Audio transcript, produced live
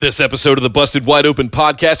This episode of the Busted Wide Open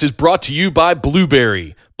podcast is brought to you by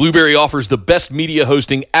Blueberry. Blueberry offers the best media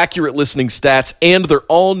hosting, accurate listening stats, and their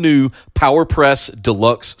all-new PowerPress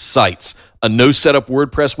Deluxe sites. A no-setup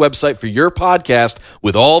WordPress website for your podcast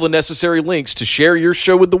with all the necessary links to share your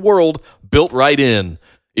show with the world built right in.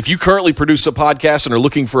 If you currently produce a podcast and are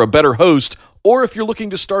looking for a better host, or if you're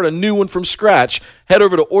looking to start a new one from scratch, head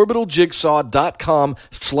over to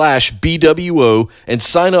orbitaljigsaw.com/BWO and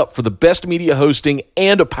sign up for the best media hosting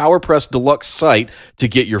and a PowerPress Deluxe site to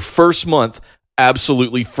get your first month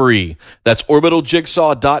absolutely free. That's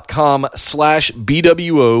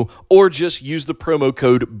orbitaljigsaw.com/BWO, or just use the promo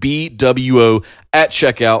code BWO at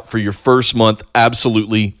checkout for your first month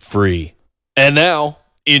absolutely free. And now,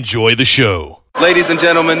 enjoy the show. Ladies and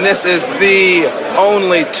gentlemen, this is the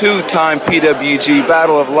only two-time PWG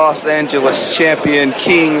Battle of Los Angeles champion,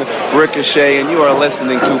 King Ricochet, and you are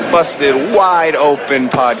listening to Busted Wide Open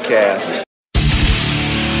Podcast.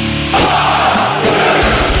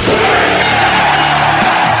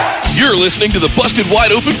 You're listening to the Busted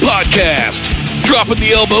Wide Open Podcast, dropping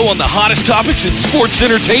the elbow on the hottest topics in sports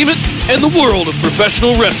entertainment and the world of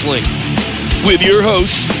professional wrestling. With your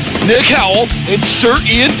hosts, Nick Howell and Sir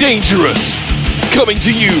Ian Dangerous. Coming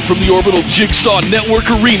to you from the Orbital Jigsaw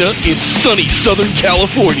Network Arena in sunny Southern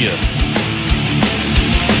California.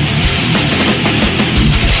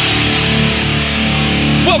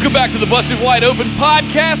 Welcome back to the Busted Wide Open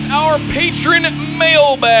Podcast, our patron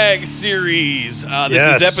mailbag series. This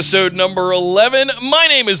is episode number 11. My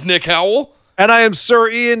name is Nick Howell. And I am Sir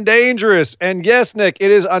Ian Dangerous. And yes, Nick,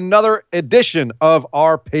 it is another edition of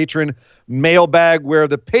our patron mailbag where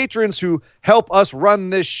the patrons who help us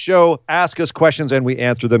run this show ask us questions and we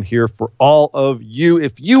answer them here for all of you.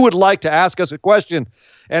 If you would like to ask us a question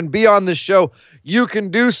and be on this show, you can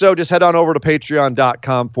do so. Just head on over to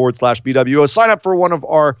patreon.com/BWO. Sign up for one of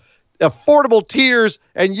our affordable tiers,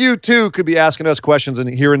 and you too could be asking us questions and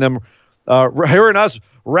hearing us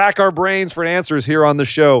rack our brains for answers here on the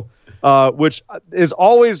show, which is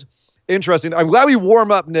always interesting. I'm glad we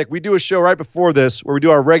warm up, Nick. We do a show right before this where we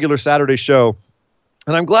do our regular Saturday show.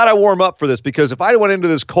 And I'm glad I warm up for this because if I went into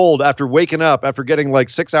this cold after waking up, after getting like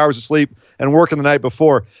 6 hours of sleep and working the night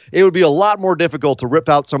before, it would be a lot more difficult to rip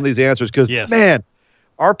out some of these answers because, man,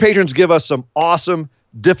 our patrons give us some awesome,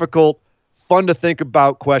 difficult, fun to think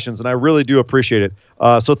about questions, and I really do appreciate it.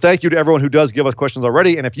 So thank you to everyone who does give us questions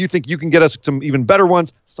already. And if you think you can get us some even better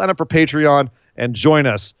ones, sign up for Patreon and join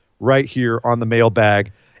us right here on the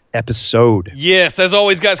mailbag episode. Yes, as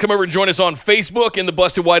always, guys, come over and join us on Facebook in the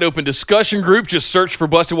Busted Wide Open discussion group. Just search for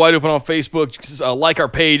Busted Wide Open on Facebook. Just, like our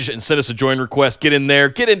page and send us a join request. Get in there.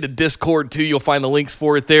 Get into Discord, too. You'll find the links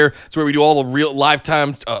for it there. It's where we do all the real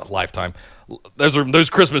lifetime. Those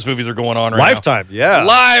Christmas movies are going on right Lifetime, now. yeah.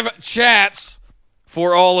 Live chats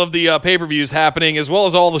for all of the pay-per-views happening, as well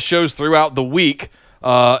as all the shows throughout the week.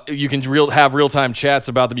 You can have real-time chats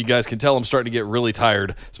about them. You guys can tell I'm starting to get really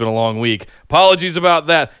tired. It's been a long week. Apologies about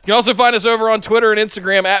that. You can also find us over on Twitter and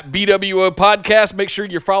Instagram at BWO Podcast. Make sure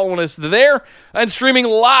you're following us there. And streaming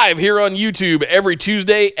live here on YouTube every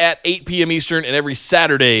Tuesday at 8 p.m. Eastern and every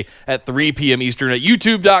Saturday at 3 p.m. Eastern at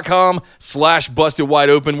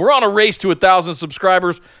youtube.com/BustedWideOpen. We're on a race to 1,000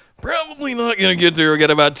 subscribers. Probably not going to get there. We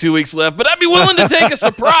got about 2 weeks left, but I'd be willing to take a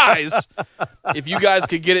surprise if you guys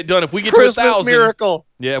could get it done. If we get Christmas to 1,000, miracle.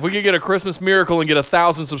 Yeah, if we could get a Christmas miracle and get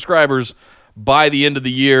 1,000 subscribers by the end of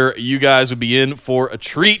the year, you guys would be in for a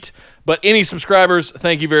treat. But any subscribers,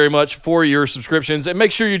 thank you very much for your subscriptions, and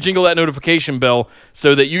make sure you jingle that notification bell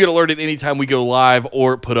so that you get alerted anytime we go live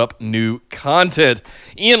or put up new content.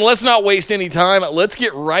 Ian, let's not waste any time. Let's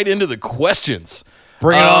get right into the questions.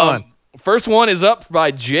 Bring it on. First one is up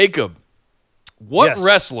by Jacob. What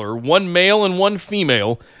wrestler, one male and one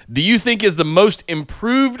female, do you think is the most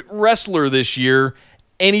improved wrestler this year?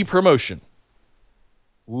 Any promotion?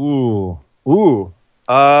 Most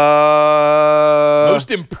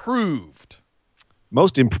improved. Well,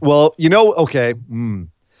 okay.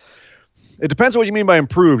 It depends on what you mean by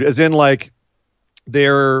improved, as in like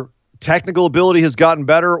their technical ability has gotten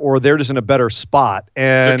better or they're just in a better spot.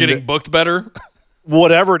 And they're getting booked better?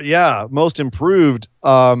 Whatever, most improved.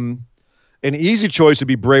 An easy choice would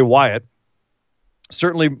be Bray Wyatt.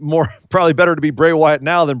 Certainly probably better to be Bray Wyatt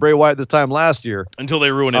now than Bray Wyatt this time last year. Until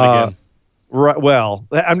they ruin it again. Right. Well,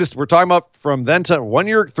 we're talking about from then to 1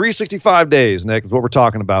 year, 365 days, Nick, is what we're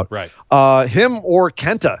talking about. Right. Him or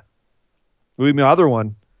Kenta would be my other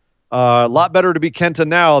one. A lot better to be Kenta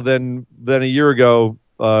now than a year ago,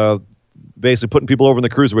 basically putting people over in the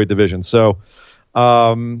cruiserweight division. So,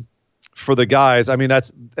 for the guys, I mean,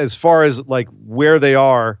 that's as far as like where they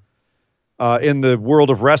are in the world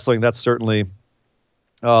of wrestling. That's certainly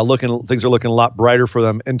things are looking a lot brighter for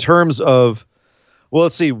them in terms of. Well,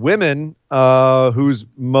 let's see, women. Who's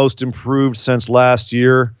most improved since last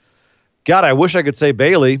year? God, I wish I could say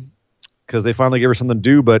Bailey because they finally gave her something to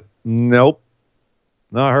do, but nope,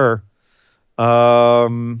 not her.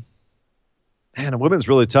 Man, women's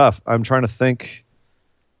really tough. I'm trying to think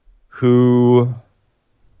who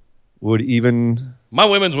would even. My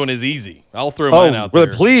women's one is easy. I'll throw mine out there.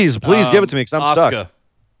 Please give it to me because I'm stuck.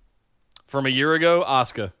 From a year ago,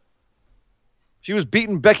 Asuka. She was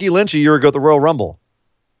beating Becky Lynch a year ago at the Royal Rumble.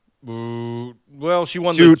 Well, she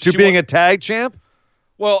won being a tag champ.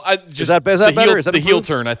 Well, is that better? Is that the heel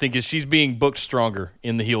turn? I think is she's being booked stronger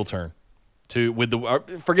in the heel turn.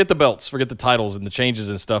 Forget the belts, forget the titles and the changes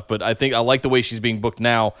and stuff. But I think I like the way she's being booked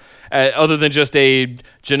now, other than just a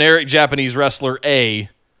generic Japanese wrestler. I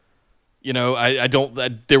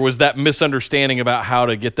don't. There was that misunderstanding about how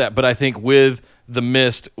to get that, but I think with the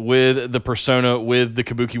Mist, with the Persona, with the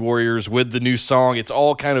Kabuki Warriors, with the new song, it's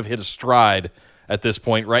all kind of hit a stride at this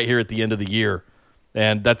point, right here at the end of the year,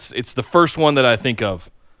 and it's the first one that I think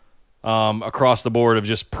of across the board of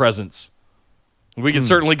just presence. We can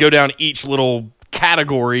certainly go down each little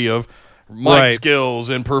category of mic skills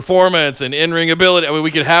and performance and in-ring ability. I mean,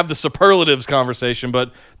 we could have the superlatives conversation,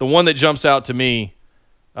 but the one that jumps out to me,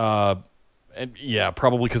 probably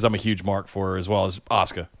because I'm a huge mark for her as well as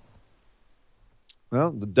Asuka.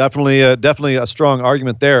 Well, definitely a strong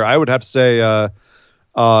argument there. I would have to say,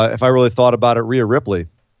 if I really thought about it, Rhea Ripley.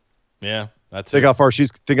 Yeah, that's think how far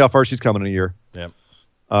she's coming in a year. Yeah.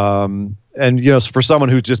 And for someone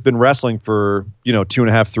who's just been wrestling for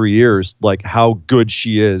 2.5, 3 years, like how good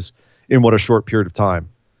she is in what a short period of time,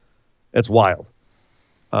 it's wild.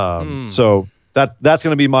 So that's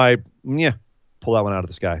going to be my pull that one out of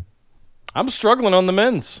the sky. I'm struggling on the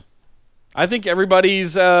men's. I think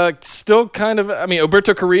everybody's still kind of. I mean,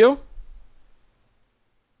 Alberto Carrillo.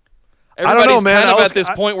 I don't know, man. Kind of at this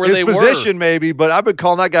point where they were. His position, maybe, but I've been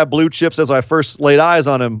calling that guy blue chips as I first laid eyes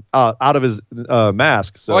on him out of his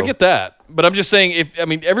mask. So I get that, but I'm just saying,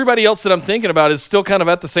 everybody else that I'm thinking about is still kind of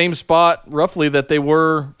at the same spot, roughly, that they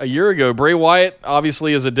were a year ago. Bray Wyatt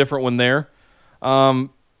obviously is a different one there,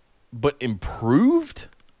 but improved?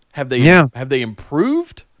 Have they? Yeah. Have they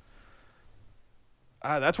improved?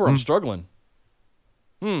 That's where I'm struggling.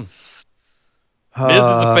 Miz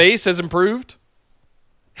as a face has improved.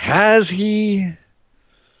 Has he?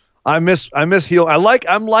 I miss heel.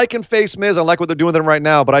 I'm liking face Miz. I like what they're doing with him right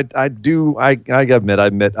now, but I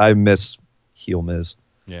admit I miss heel Miz.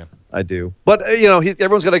 Yeah, I do. But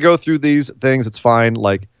everyone's got to go through these things. It's fine.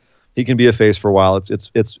 Like he can be a face for a while. It's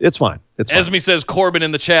fine. It's fine. Esme says Corbin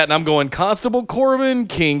in the chat, and I'm going Constable Corbin,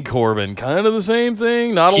 King Corbin, kind of the same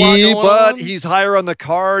thing. Not a lot going on. But he's higher on the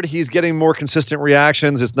card. He's getting more consistent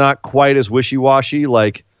reactions. It's not quite as wishy-washy.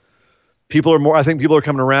 Like I think people are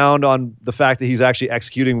coming around on the fact that he's actually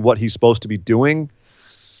executing what he's supposed to be doing.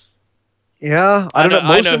 Yeah, I don't know.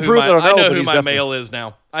 Most improved, I don't know. I know who my male is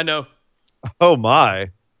now. I know. Oh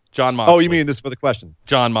my. John Moxley. Oh, you mean this for the question?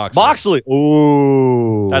 John Moxley. Moxley.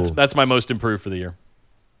 Ooh. That's my most improved for the year.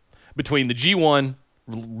 Between the G1,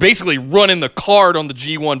 basically running the card on the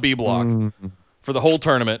G1 B block for the whole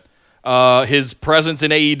tournament, his presence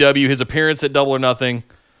in AEW, his appearance at Double or Nothing,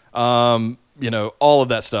 all of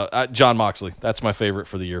that stuff. John Moxley. That's my favorite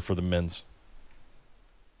for the year for the men's.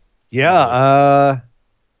 Yeah.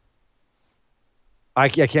 I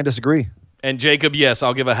can't disagree. And Jacob, yes,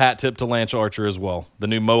 I'll give a hat tip to Lance Archer as well. The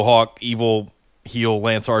new Mohawk evil heel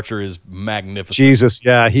Lance Archer is magnificent. Jesus,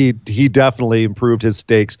 yeah, he definitely improved his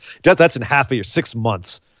stakes. That's in half a year, 6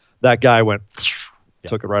 months. That guy went,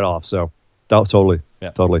 took it right off. So totally.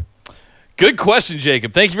 Good question,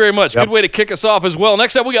 Jacob. Thank you very much. Yep. Good way to kick us off as well.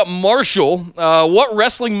 Next up, we got Marshall. What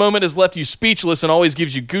wrestling moment has left you speechless and always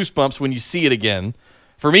gives you goosebumps when you see it again?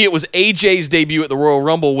 For me, it was AJ's debut at the Royal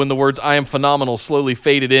Rumble when the words "I am phenomenal" slowly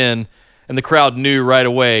faded in, and the crowd knew right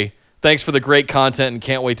away. Thanks for the great content and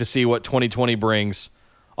can't wait to see what 2020 brings.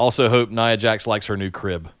 Also hope Nia Jax likes her new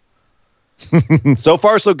crib. So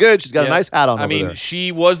far, so good. She's got a nice hat on over there.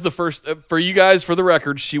 She was the first, for you guys, for the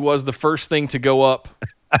record, she was the first thing to go up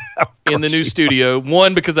in the new studio.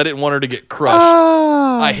 One, because I didn't want her to get crushed.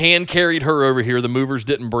 I hand carried her over here. The movers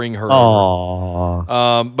didn't bring her over.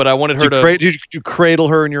 But I wanted her to... Did you cradle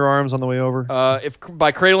her in your arms on the way over? If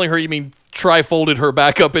by cradling her, you mean tri-folded her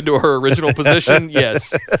back up into her original position,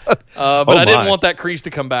 yes. But I didn't want that crease to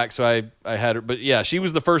come back, so I had her. But yeah, she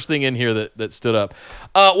was the first thing in here that stood up.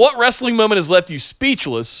 What wrestling moment has left you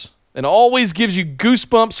speechless and always gives you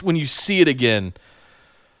goosebumps when you see it again?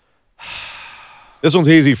 This one's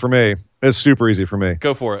easy for me. It's super easy for me.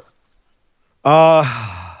 Go for it.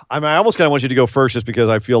 I almost kind of want you to go first just because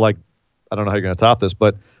I feel like I don't know how you're going to top this,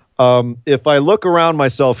 but if I look around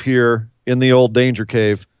myself here in the old Danger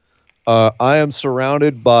Cave, I am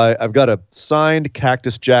surrounded by, I've got a signed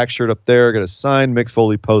Cactus Jack shirt up there. I got a signed Mick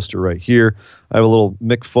Foley poster right here. I have a little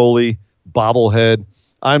Mick Foley bobblehead.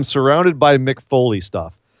 I'm surrounded by Mick Foley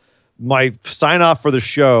stuff. My sign off for the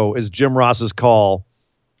show is Jim Ross's call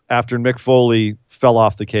after Mick Foley fell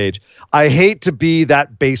off the cage. I hate to be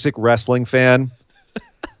that basic wrestling fan,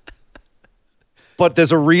 but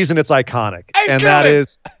there's a reason it's iconic. And that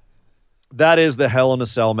is the Hell in a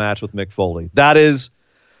Cell match with Mick Foley. That is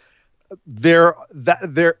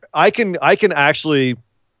I can actually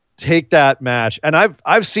take that match, and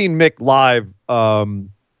I've seen Mick live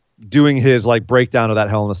doing his like breakdown of that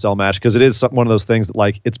Hell in a Cell match, because it is one of those things that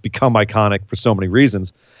like it's become iconic for so many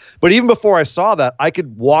reasons. But even before I saw that, I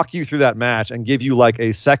could walk you through that match and give you like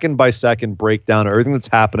a second by second breakdown of everything that's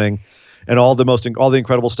happening and all the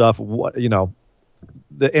incredible stuff,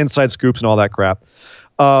 the inside scoops and all that crap.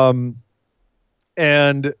 And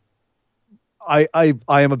I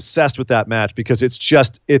am obsessed with that match because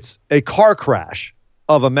it's a car crash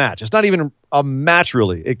of a match. It's not even a match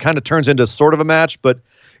really. It kind of turns into sort of a match, but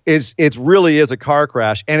it really is a car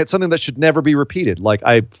crash, and it's something that should never be repeated. Like,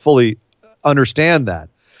 I fully understand that.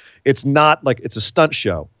 It's not like it's a stunt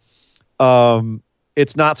show.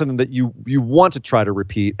 It's not something that you want to try to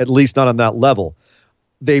repeat, at least not on that level.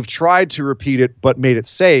 They've tried to repeat it, but made it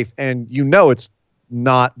safe, and it's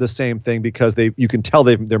not the same thing because you can tell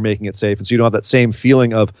they're making it safe, and so you don't have that same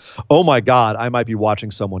feeling of, oh my God, I might be watching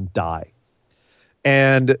someone die.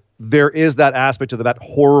 And there is that aspect of that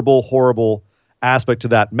horrible, horrible aspect to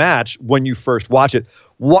that match when you first watch it.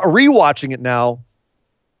 Rewatching it now,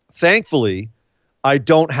 thankfully, I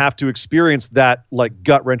don't have to experience that like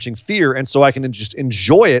gut-wrenching fear, and so I can just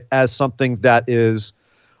enjoy it as something that is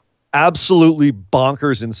absolutely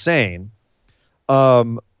bonkers insane.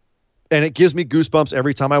 And it gives me goosebumps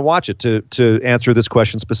every time I watch it, to answer this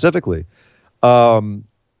question specifically.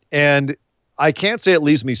 And I can't say it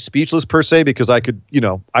leaves me speechless per se, because I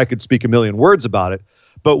could speak a million words about it.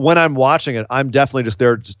 But when I'm watching it, I'm definitely just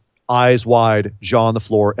there, just eyes wide, jaw on the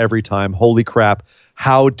floor every time. Holy crap.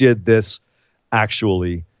 How did this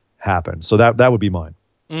actually happen? So that would be mine.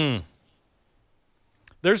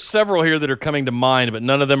 There's several here that are coming to mind, but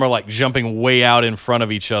none of them are like jumping way out in front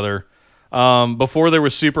of each other. Before there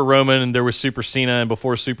was Super Roman and there was Super Cena, and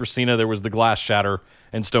before Super Cena there was the glass shatter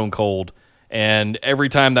and Stone Cold. And every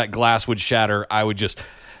time that glass would shatter, I would just,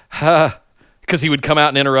 because he would come out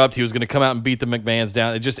and interrupt. He was going to come out and beat the McMahons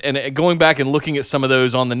down. And going back and looking at some of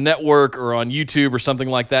those on the network or on YouTube or something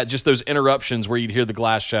like that, just those interruptions where you'd hear the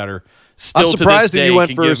glass shatter. Still, I'm surprised to this day, that you went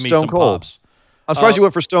can for give me Stone some Cold. Pops. I'm surprised you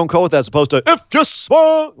went for Stone Cold with that, as opposed to if you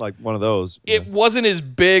saw, like one of those. It wasn't as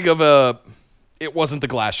big of a. It wasn't the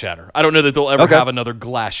glass shatter. I don't know that they'll ever have another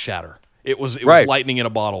glass shatter. It was lightning in a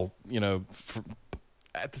bottle. They're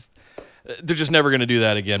just never going to do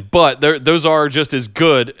that again. But those are just as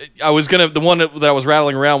good. The one that I was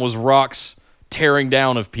rattling around was Rock's tearing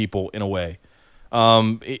down of people in a way.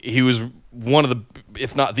 He was one of the,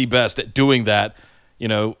 if not the best at doing that.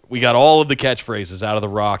 We got all of the catchphrases out of The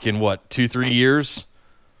Rock in 2-3 years.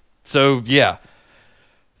 So yeah,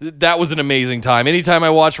 that was an amazing time. Anytime I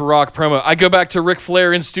watch a Rock promo, I go back to Ric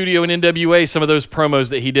Flair in studio in NWA, some of those promos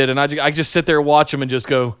that he did, and I just sit there and watch them and just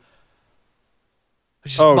go,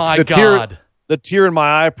 my God. The tear in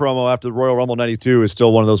my eye promo after the Royal Rumble 92 is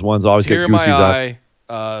still one of those ones I always get goosies out.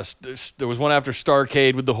 There was one after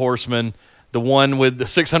Starrcade with the Horsemen. The one with the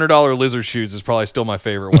 $600 lizard shoes is probably still my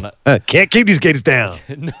favorite one. Can't keep these gates down.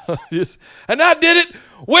 And I did it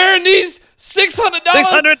wearing these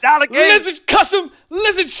 $600 custom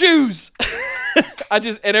lizard shoes.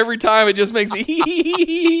 And every time it just makes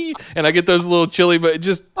me and I get those little chilly, but it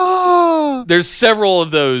just there's several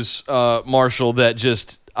of those, Marshall, that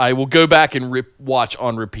just I will go back and watch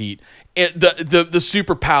on repeat. The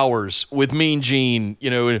superpowers with Mean Gene,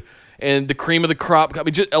 and the cream of the crop. I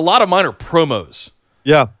mean, just a lot of mine are promos.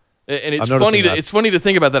 Yeah. And it's funny to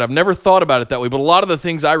think about that. I've never thought about it that way, but a lot of the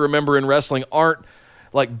things I remember in wrestling aren't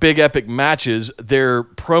like big epic matches. They're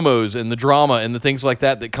promos and the drama and the things like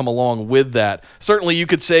that come along with that. Certainly you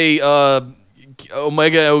could say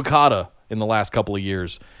Omega Okada in the last couple of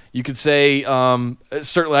years. You could say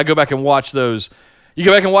certainly I go back and watch those. You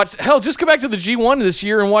go back and watch, just go back to the G1 this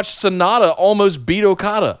year and watch Sonata almost beat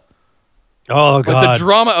Okada. Oh, God. But the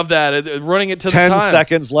drama of that, running it to 10 the time.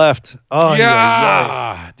 seconds left. Oh,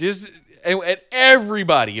 yeah. And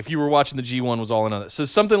everybody, if you were watching the G1, was all in on it. So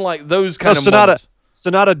something like those kind of moments.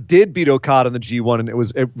 Sonata did beat Okada in the G1, and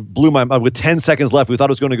it blew my mind. With 10 seconds left, we thought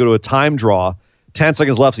it was going to go to a time draw 10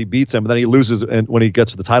 seconds left, he beats him, and then he loses when he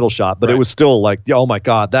gets to the title shot. But right. It was still like, oh my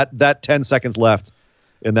God, that 10 seconds left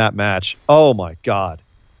in that match. Oh my God,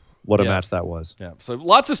 what a match that was. Yeah. So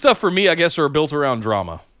lots of stuff for me, I guess, are built around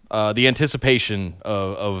drama, the anticipation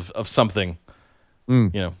of something. You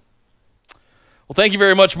know. Well, thank you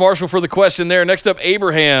very much, Marshall, for the question there. Next up,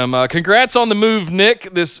 Abraham. Congrats on the move, Nick.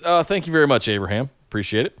 Thank you very much, Abraham.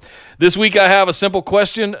 Appreciate it. This week I have a simple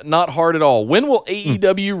question, not hard at all. When will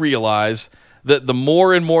AEW realize that the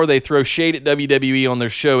more and more they throw shade at WWE on their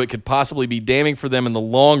show, it could possibly be damning for them in the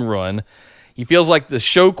long run? He feels like the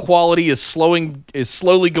show quality is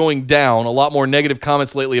slowly going down. A lot more negative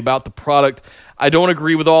comments lately about the product. I don't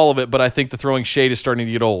agree with all of it, but I think the throwing shade is starting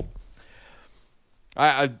to get old.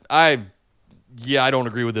 I don't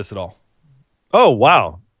agree with this at all. Oh,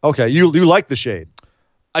 wow. Okay, you like the shade.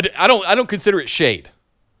 I don't consider it shade.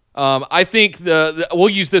 I think we'll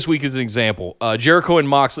use this week as an example. Jericho and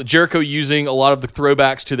Moxley. Jericho using a lot of the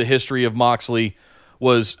throwbacks to the history of Moxley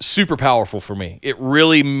was super powerful for me. It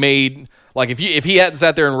really made, like, if he hadn't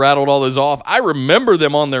sat there and rattled all those off, I remember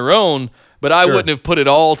them on their own, but I wouldn't have put it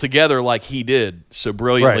all together like he did so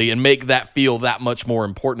brilliantly and make that feel that much more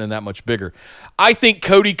important and that much bigger. I think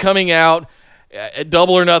Cody coming out at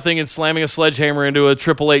Double or Nothing and slamming a sledgehammer into a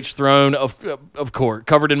Triple H throne, of course,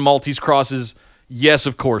 covered in Maltese crosses. Yes,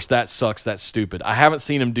 of course, that sucks. That's stupid. I haven't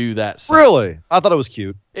seen him do that since. Really? I thought it was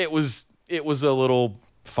cute. It was a little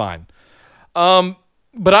fine.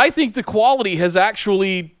 But I think the quality has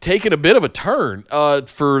actually taken a bit of a turn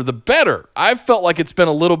for the better. I've felt like it's been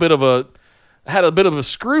had a bit of a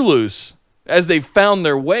screw loose as they've found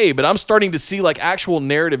their way, but I'm starting to see like actual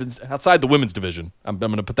narrative outside the women's division. I'm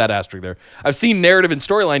going to put that asterisk there. I've seen narrative and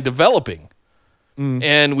storyline developing,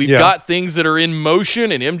 and we've got things that are in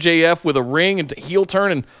motion, and MJF with a ring and heel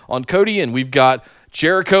turn and on Cody, and we've got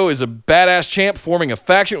Jericho as a badass champ forming a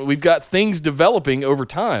faction. We've got things developing over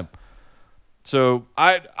time. So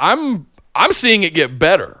I'm seeing it get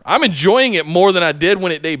better. I'm enjoying it more than I did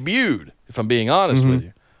when it debuted, if I'm being honest with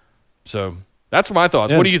you. So that's my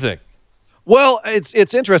thoughts. Yeah. What do you think? Well,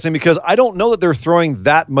 it's interesting because I don't know that they're throwing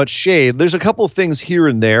that much shade. There's a couple of things here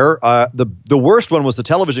and there. The worst one was the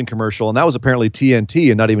television commercial, and that was apparently TNT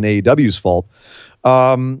and not even AEW's fault.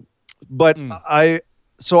 I'm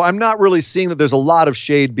not really seeing that there's a lot of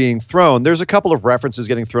shade being thrown. There's a couple of references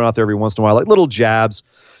getting thrown out there every once in a while, like little jabs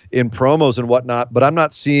in promos and whatnot, but I'm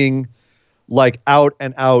not seeing like out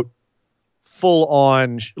and out full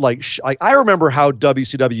on I remember how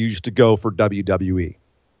WCW used to go for WWE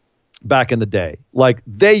back in the day. Like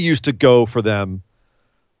they used to go for them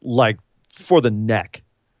like for the neck.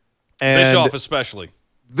 And Bischoff especially.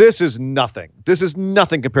 This is nothing. This is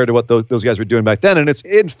nothing compared to what those guys were doing back then. And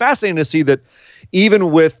it's fascinating to see that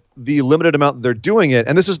even with the limited amount that they're doing it,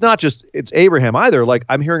 and this is not just it's Abraham either. Like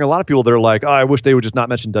I'm hearing a lot of people that are like, oh, I wish they would just not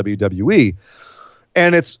mention WWE.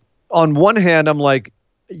 And it's on one hand, I'm like,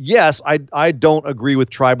 yes, I don't agree with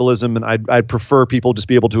tribalism, and I'd prefer people just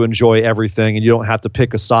be able to enjoy everything, and you don't have to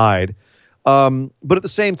pick a side. But at the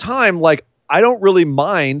same time, like I don't really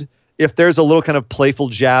mind if there's a little kind of playful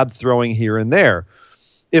jab throwing here and there.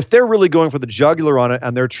 If they're really going for the jugular on it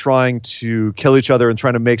and they're trying to kill each other and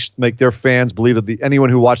trying to make their fans believe that anyone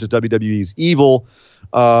who watches WWE is evil,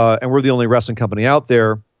 and we're the only wrestling company out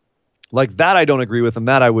there, like that I don't agree with, and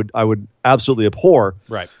that I would absolutely abhor.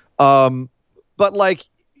 Right. But like,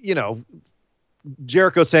 you know,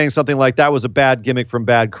 Jericho saying something like that was a bad gimmick from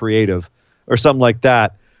bad creative or something like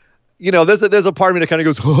that. You know, there's a part of me that kind of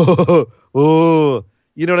goes, oh,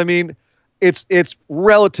 you know what I mean? It's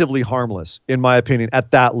relatively harmless, in my opinion, at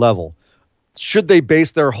that level. Should they base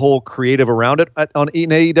their whole creative around it on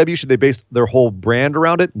AEW? Should they base their whole brand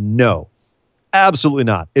around it? No, absolutely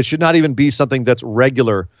not. It should not even be something that's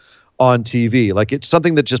regular on TV. Like it's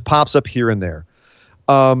something that just pops up here and there.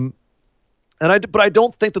 But I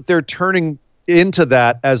don't think that they're turning into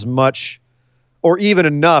that as much or even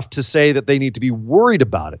enough to say that they need to be worried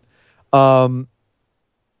about it. So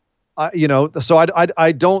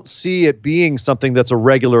I don't see it being something that's a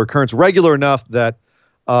regular occurrence, regular enough that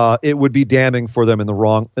it would be damning for them in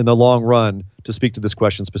the long run, to speak to this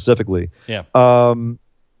question specifically. Yeah. Not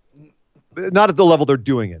at the level they're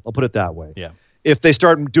doing it. I'll put it that way. Yeah. If they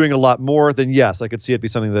start doing a lot more, then yes, I could see it be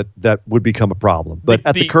something that would become a problem. But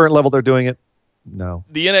at the current level they're doing it, no.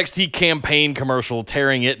 The NXT campaign commercial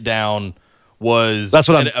tearing it down was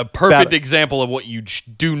a perfect example of what you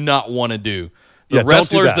do not want to do. The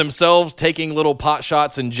wrestlers themselves taking little pot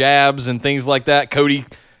shots and jabs and things like that. Cody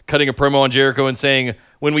cutting a promo on Jericho and saying,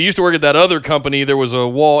 when we used to work at that other company, there was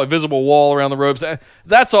a visible wall around the ropes.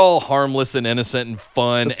 That's all harmless and innocent and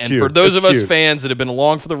fun. That's and cute. for those That's of us cute. fans that have been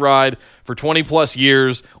along for the ride for 20-plus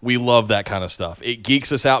years, we love that kind of stuff. It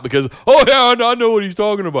geeks us out because, oh, yeah, I know what he's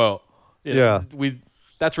talking about. Yeah.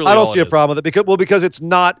 That's really I don't all see it a is. problem with it because it's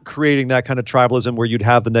not creating that kind of tribalism where you'd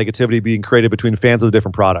have the negativity being created between fans of the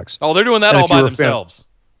different products. Oh, they're doing that And all if you by were a fan- themselves.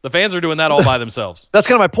 The fans are doing that all by themselves. That's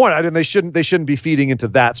kind of my point. They shouldn't be feeding into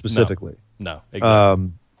that specifically. No,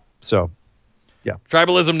 exactly. So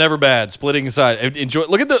Tribalism never bad. Splitting aside. Enjoy.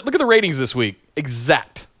 Look at the ratings this week.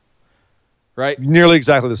 Exact. Right? nearly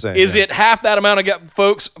exactly the same. Is yeah. it half that amount of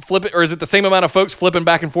folks flipping, or is it the same amount of folks flipping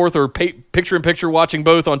back and forth, or picture in picture watching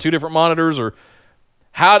both on two different monitors, or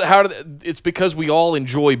how? It's because we all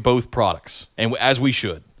enjoy both products, and as we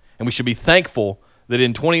should be thankful that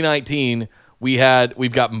in 2019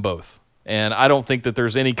 we've gotten both, and I don't think that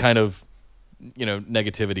there's any kind of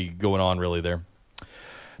negativity going on really there.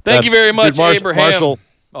 Thank you very much, Abraham.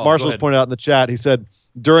 Marshall's pointed out in the chat. He said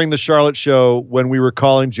during the Charlotte show when we were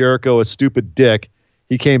calling Jericho a stupid dick,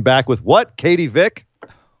 he came back with what? Katie Vick?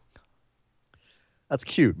 That's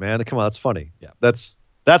cute, man. Come on, that's funny. Yeah. That's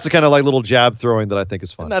the kind of like little jab throwing that I think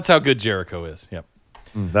is fun. And that's how good Jericho is. Yep.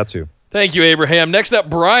 That's who. Thank you, Abraham. Next up,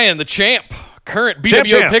 Brian, the champ, current BWO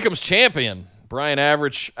Champ. Pick'ems champion. Brian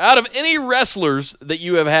Average, out of any wrestlers that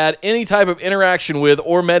you have had any type of interaction with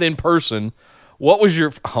or met in person, what was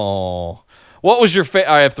your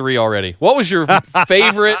I have three already. What was your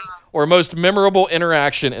favorite or most memorable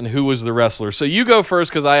interaction, and who was the wrestler? So you go first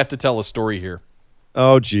because I have to tell a story here.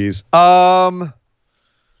 Oh, geez. I'm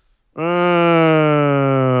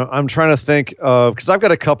trying to think of, because I've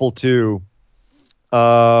got a couple too.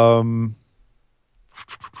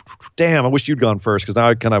 Damn, I wish you'd gone first because now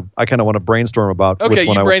I kind of want to brainstorm about. Okay, which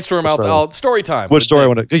one you brainstorm out. I'll story time. Which story I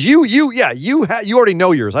want to? Because you already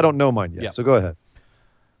know yours. I don't know mine yet. Yeah. So go ahead.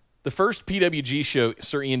 The first PWG show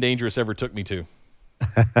Sir Ian Dangerous ever took me to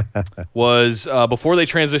was before they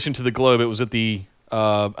transitioned to the Globe. It was at the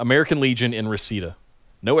American Legion in Reseda.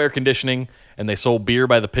 No air conditioning, and they sold beer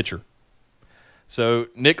by the pitcher. So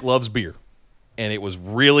Nick loves beer, and it was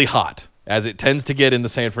really hot, as it tends to get in the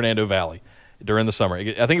San Fernando Valley during the summer.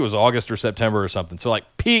 I think it was August or September or something. So like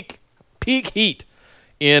peak heat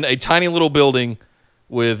in a tiny little building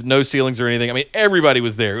with no ceilings or anything. I mean, everybody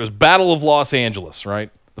was there. It was Battle of Los Angeles,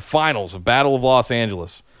 right? The finals of Battle of Los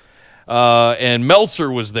Angeles. And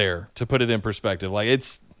Meltzer was there, to put it in perspective. Like,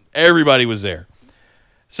 everybody was there.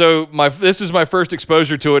 So this is my first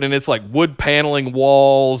exposure to it, and it's like wood paneling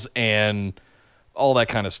walls and all that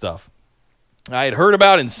kind of stuff. I had heard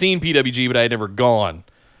about and seen PWG, but I had never gone.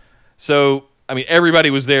 So, I mean,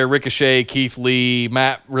 everybody was there. Ricochet, Keith Lee,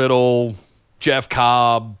 Matt Riddle, Jeff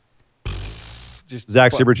Cobb, just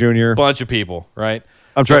Zack Sabre Jr. bunch of people, right?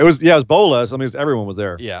 I'm sorry. It was Bolas. I mean, everyone was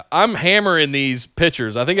there. Yeah, I'm hammering these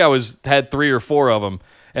pictures. I think I had 3 or 4 of them.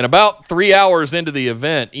 And about 3 hours into the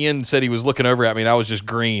event, Ian said he was looking over at me, and I was just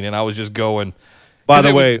green, and I was just going. By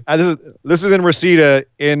the way, this is in Reseda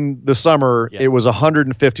in the summer. Yeah. It was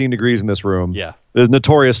 115 degrees in this room. Yeah. The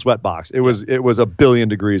notorious sweat box. It was a billion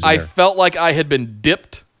degrees in I there. felt like I had been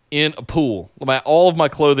dipped in a pool. All of my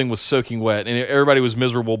clothing was soaking wet, and everybody was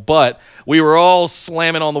miserable. But we were all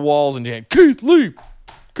slamming on the walls and chanting, Keith Lee.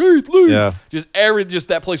 Yeah. Just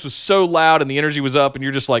that place was so loud and the energy was up, and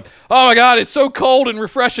you're just like, oh my God, it's so cold and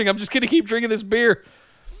refreshing. I'm just gonna keep drinking this beer.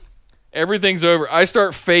 Everything's over. I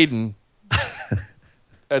start fading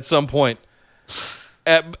at some point.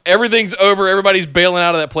 Everything's over. Everybody's bailing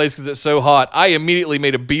out of that place because it's so hot. I immediately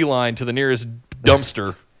made a beeline to the nearest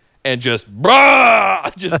dumpster and just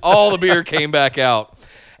all the beer came back out.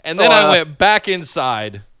 And then I went back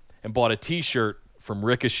inside and bought a T-shirt from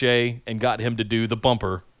Ricochet and got him to do the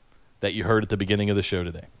bumper that you heard at the beginning of the show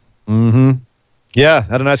today. Mm-hmm. Yeah,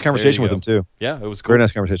 had a nice conversation with go. him too. Yeah, it was cool. Very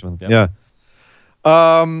nice conversation with him. Yep.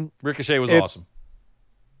 Yeah. Ricochet was awesome.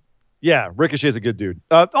 Yeah, Ricochet's a good dude.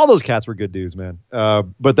 All those cats were good dudes, man.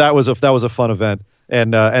 But that was a fun event.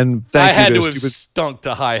 And thank I you had to to have stunk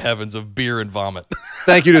to high heavens of beer and vomit.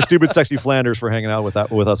 thank you to Stupid Sexy Flanders for hanging out with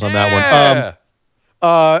us on that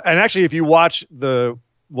one. And actually, if you watch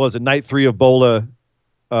night 3 of Bola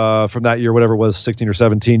from that year, whatever it was, 16 or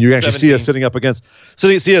 17, you actually see us sitting up against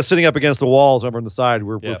the walls over on the side.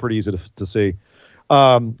 We're pretty easy to see.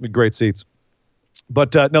 With great seats.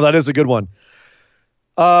 But no, that is a good one.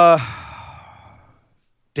 Damn,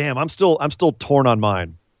 I'm still torn on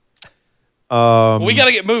mine. Well, we got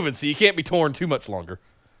to get moving, so you can't be torn too much longer.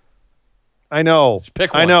 I know. Just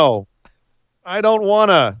pick one. I know. I don't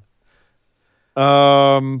wanna.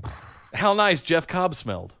 How nice Jeff Cobb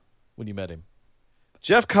smelled when you met him.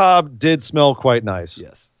 Jeff Cobb did smell quite nice.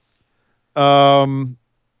 Yes. I'm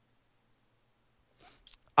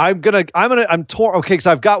torn. Okay, because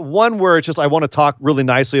I've got one where it's just I want to talk really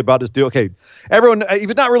nicely about this dude. Okay, everyone,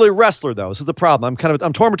 he's not really a wrestler though. This is the problem.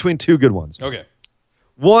 I'm torn between two good ones. Okay.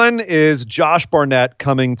 One is Josh Barnett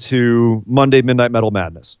coming to Monday Midnight Metal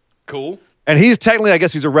Madness. Cool. And he's technically, I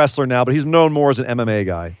guess he's a wrestler now, but he's known more as an MMA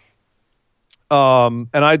guy. And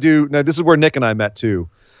now this is where Nick and I met too,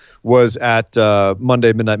 was at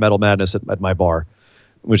Monday Midnight Metal Madness at my bar,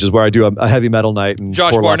 which is where I do a heavy metal night. And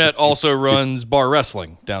Josh Barnett also runs bar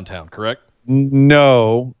wrestling downtown, correct?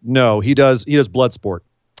 No, he does Bloodsport.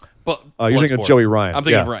 But you're thinking of Joey Ryan. I'm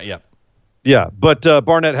thinking of Ryan, yeah. Yeah, but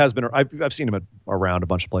Barnett has been. I've seen him around a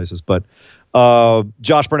bunch of places. But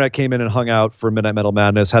Josh Barnett came in and hung out for Midnight Metal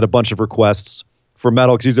Madness. Had a bunch of requests for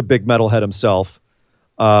metal because he's a big metalhead himself,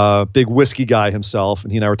 big whiskey guy himself.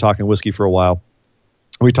 And he and I were talking whiskey for a while.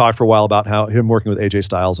 We talked for a while about how him working with AJ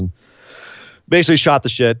Styles and basically shot the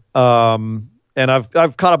shit. And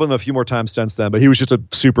I've caught up with him a few more times since then. But he was just a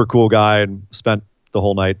super cool guy and spent the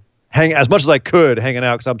whole night hanging as much as I could hanging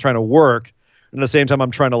out because I'm trying to work. And at the same time, I'm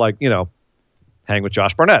trying to hang with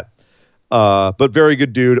Josh Barnett. But very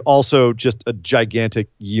good dude. Also just a gigantic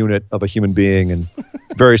unit of a human being and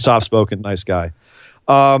very soft-spoken, nice guy.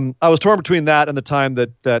 I was torn between that and the time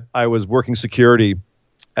that I was working security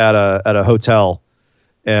at a hotel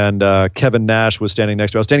and Kevin Nash was standing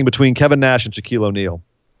next to me. I was standing between Kevin Nash and Shaquille O'Neal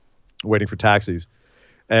waiting for taxis.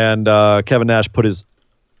 And Kevin Nash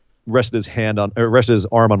rested his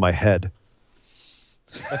arm on my head.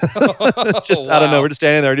 Just wow. I don't know. We're just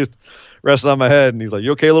standing there, just resting on my head, and he's like,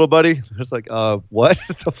 "You okay, little buddy?" I was like, "What?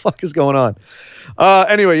 What the fuck is going on?"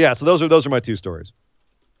 Anyway, yeah. So those are my two stories.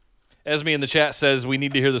 Esme in the chat says we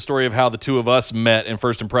need to hear the story of how the two of us met in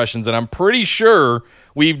First Impressions, and I'm pretty sure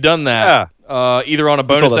we've done that either on a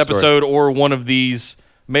bonus episode or one of these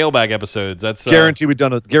mailbag episodes. That's guarantee we've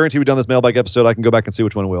done this mailbag episode. I can go back and see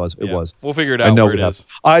which one it was. We'll figure it out. I know where it is.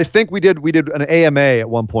 I think we did an AMA at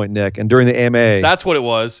one point, Nick, and during the AMA, that's what it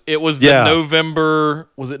was. It was the November.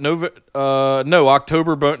 Was it November? No,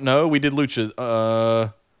 October. No, we did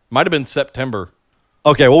Lucha. Might have been September.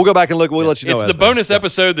 Okay, well, we'll go back and look. We'll let you know. It's the bonus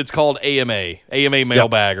episode that's called AMA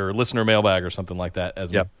mailbag or listener mailbag or something like that.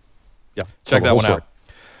 Yep. Check that one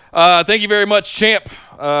out. Thank you very much, champ.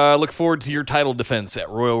 Look forward to your title defense at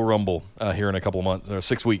Royal Rumble here in a couple of months or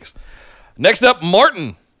 6 weeks. Next up,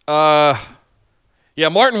 Martin.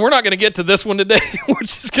 Martin, we're not going to get to this one today. We're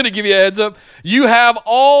just going to give you a heads up. You have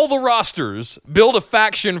all the rosters. Build a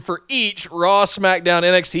faction for each Raw, SmackDown,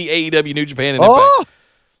 NXT, AEW, New Japan, and Impact.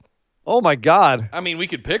 Oh my God. I mean, we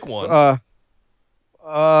could pick one.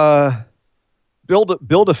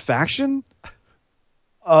 Build a faction?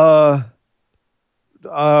 That's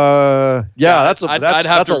a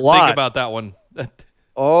lot. Think about that one.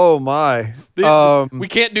 Oh my! We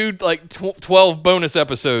can't do like 12 bonus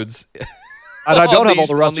episodes. And I don't have all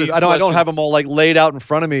the rosters. I don't have them all laid out in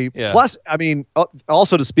front of me. Yeah. Plus, I mean,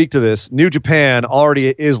 also to speak to this, New Japan already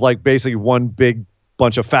is basically one big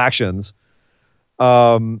bunch of factions.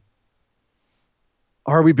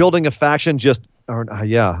 Are we building a faction?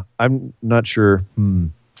 I'm not sure.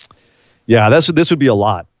 Yeah, this would be a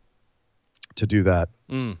lot to do that.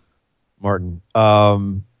 Martin.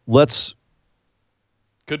 Let's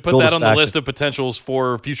could put that on the list of potentials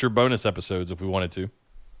for future bonus episodes if we wanted to.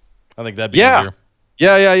 I think that'd be easier.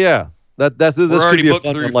 Yeah. This We're already could be booked a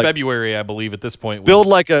fun through one, February, I believe. At this point, build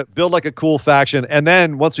like a cool faction, and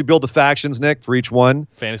then once we build the factions, Nick, for each one,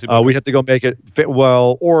 fantasy booking. We have to go make it fit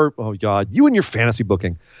well. Or oh god, you and your fantasy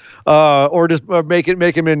booking, or just make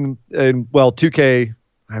them in 2K.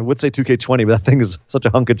 I would say 2K20, but that thing is such a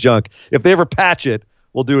hunk of junk. If they ever patch it,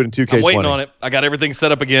 we'll do it in 2K20. I'm waiting on it. I got everything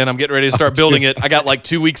set up again. I'm getting ready to start building it. I got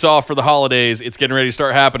 2 weeks off for the holidays. It's getting ready to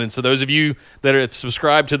start happening. So those of you that are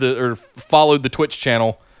subscribed to or followed the Twitch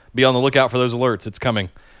channel, be on the lookout for those alerts. It's coming.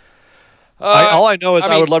 All I know is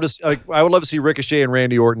I would love to see Ricochet and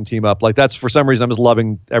Randy Orton team up. That's for some reason I'm just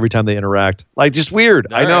loving every time they interact. Just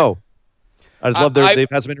weird. I know. I just love they've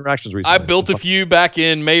had some interactions recently. I built a few back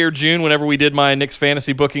in May or June whenever we did my Knicks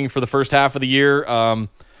fantasy booking for the first half of the year. Sure,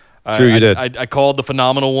 you did. I called the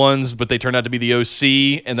phenomenal ones, but they turned out to be the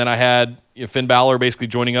OC, and then I had Finn Balor basically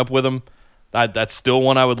joining up with them. That's still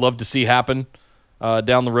one I would love to see happen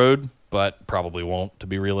down the road, but probably won't, to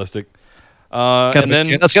be realistic. That's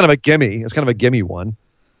kind of a gimme. It's kind of a gimme one.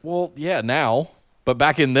 Well, yeah, now. But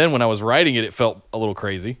back in then when I was writing it, it felt a little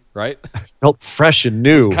crazy, right? Felt fresh and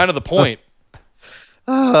new. It's kind of the point.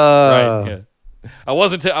 Right. Yeah. I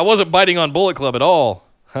wasn't biting on Bullet Club at all.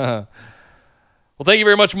 Well, thank you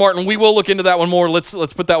very much, Martin. We will look into that one more. Let's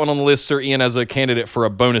put that one on the list, Sir Ian, as a candidate for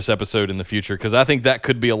a bonus episode in the future, because I think that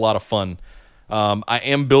could be a lot of fun. I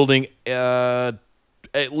am building at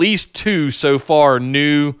least 2 so far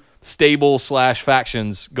new stable /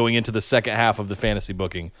 factions going into the second half of the fantasy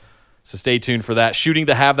booking. So stay tuned for that. Shooting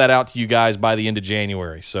to have that out to you guys by the end of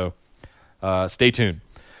January. So stay tuned.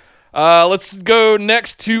 Let's go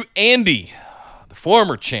next to Andy, the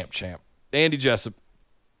former champ, Andy Jessup.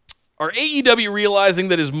 Are AEW realizing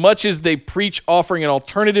that as much as they preach offering an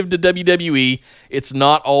alternative to WWE, it's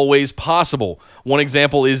not always possible? One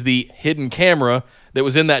example is the hidden camera that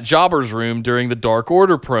was in that Jobber's room during the Dark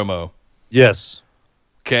Order promo. Yes.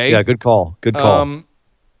 Okay. Yeah, good call. Good call.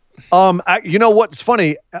 You know what's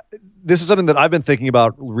funny? This is something that I've been thinking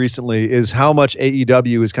about recently, is how much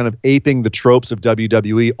AEW is kind of aping the tropes of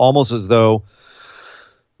WWE, almost as though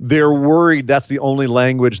they're worried that's the only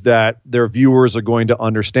language that their viewers are going to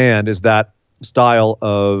understand, is that style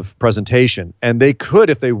of presentation. And they could,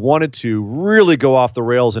 if they wanted to, really go off the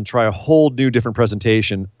rails and try a whole new different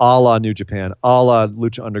presentation, a la New Japan, a la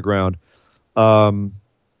Lucha Underground.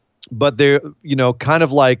 But they're, kind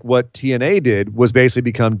of like what TNA did, was basically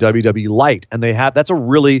become WWE Light. And that's a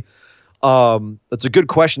really, that's a good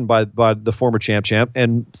question by the former champ,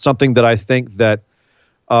 and something that I think that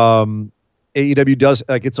AEW does,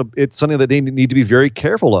 like, it's something that they need to be very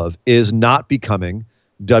careful of, is not becoming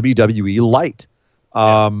WWE Light,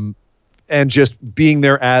 and just being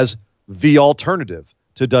there as the alternative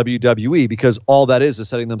to WWE, because all that is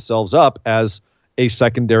setting themselves up as a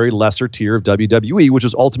secondary, lesser tier of WWE, which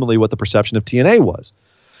is ultimately what the perception of TNA was.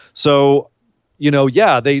 So,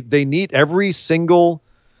 they need, every single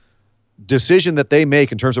decision that they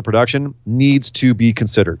make in terms of production needs to be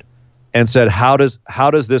considered and said, how does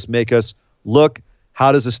this make us look?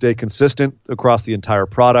 How does this stay consistent across the entire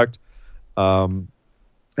product? And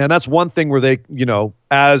that's one thing where they,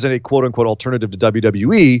 as a quote unquote alternative to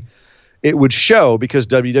WWE, it would show, because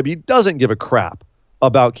WWE doesn't give a crap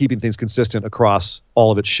about keeping things consistent across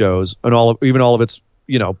all of its shows and even all of its,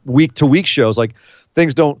 week to week shows. Like,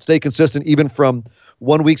 things don't stay consistent even from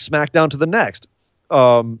one week SmackDown to the next.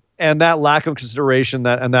 And that lack of consideration,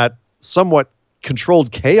 and that somewhat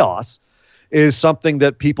controlled chaos, is something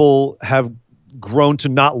that people have grown to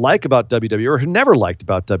not like about WWE, or who never liked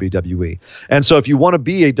about WWE. And so if you want to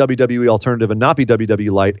be a WWE alternative and not be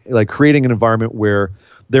WWE Light, like, creating an environment where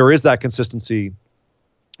there is that consistency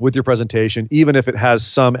with your presentation, even if it has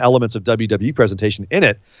some elements of WWE presentation in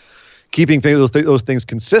it, keeping those things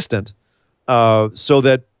consistent, so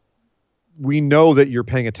that we know that you're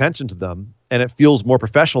paying attention to them and it feels more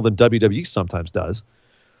professional than WWE sometimes does.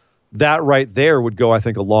 That right there would go, I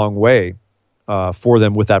think, a long way for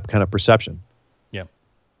them with that kind of perception. Yeah.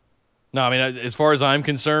 No, I mean, as far as I'm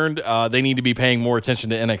concerned, they need to be paying more attention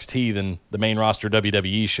to NXT than the main roster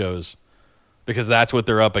WWE shows, because that's what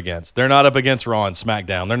they're up against. They're not up against Raw and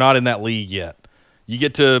SmackDown. They're not in that league yet. You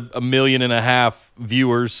get to 1.5 million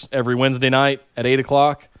viewers every Wednesday night at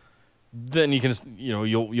 8:00, then you can,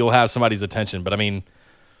 you'll have somebody's attention. But I mean,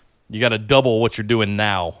 you got to double what you're doing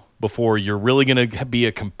now before you're really going to be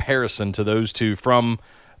a comparison to those two from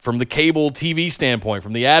the cable TV standpoint,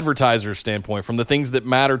 from the advertiser standpoint, from the things that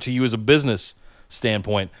matter to you as a business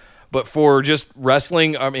standpoint. But for just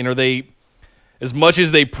wrestling, I mean, are they, as much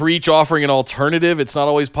as they preach offering an alternative, it's not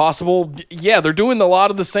always possible? Yeah, they're doing a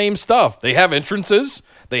lot of the same stuff. They have entrances,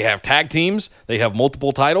 they have tag teams, they have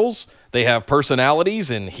multiple titles, they have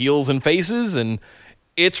personalities and heels and faces, and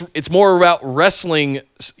it's more about wrestling,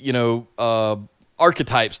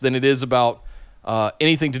 archetypes than it is about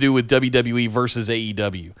anything to do with WWE versus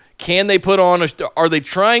AEW. Can they put on are they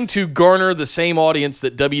trying to garner the same audience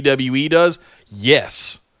that WWE does?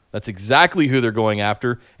 Yes. That's exactly who they're going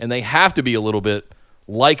after, and they have to be a little bit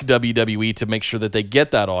like WWE to make sure that they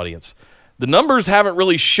get that audience. The numbers haven't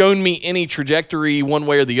really shown me any trajectory one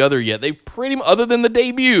way or the other yet. They've other than the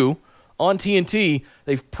debut on TNT,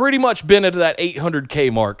 they've pretty much been at that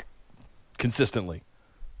 800K mark consistently,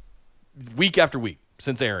 week after week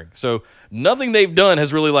since airing. So nothing they've done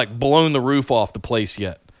has really blown the roof off the place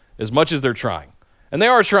yet, as much as they're trying. And they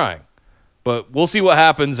are trying. But we'll see what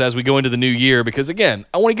happens as we go into the new year, because, again,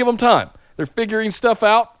 I want to give them time. They're figuring stuff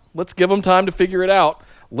out. Let's give them time to figure it out.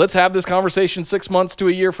 Let's have this conversation 6 months to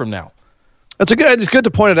a year from now. It's good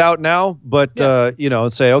to point it out now, but,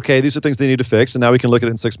 and say, okay, these are things they need to fix, and now we can look at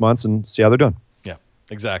it in 6 months and see how they're doing. Yeah,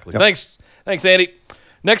 exactly. Yep. Thanks, Andy.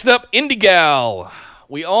 Next up, IndieGal.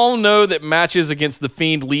 We all know that matches against The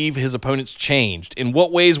Fiend leave his opponents changed. In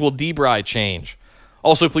what ways will D-Bry change?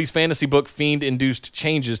 Also, please fantasy book Fiend-induced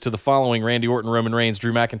changes to the following: Randy Orton, Roman Reigns,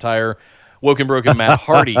 Drew McIntyre, Woken Broken, Matt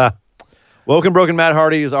Hardy. Woken Broken Matt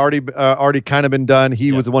Hardy has already kind of been done.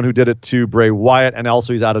 He was the one who did it to Bray Wyatt, and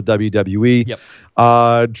also he's out of WWE. Yep.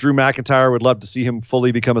 Drew McIntyre, would love to see him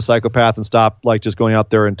fully become a psychopath and stop like just going out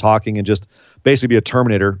there and talking and just basically be a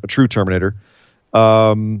Terminator, a true Terminator.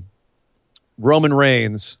 Roman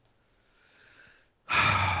Reigns,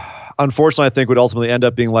 unfortunately, I think would ultimately end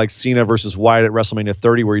up being like Cena versus Wyatt at WrestleMania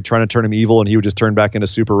 30, where you're trying to turn him evil and he would just turn back into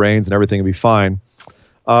Super Reigns and everything would be fine.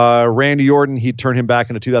 Randy Orton, he'd turn him back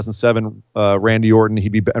into 2007. Randy Orton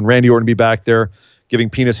would be back there giving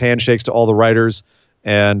penis handshakes to all the writers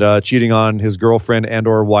and cheating on his girlfriend and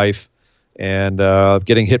or wife and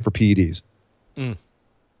getting hit for PEDs.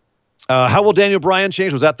 How will Daniel Bryan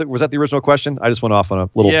change? Was that the original question? I just went off on a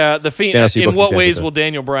little. Yeah, the Fiend. In what ways will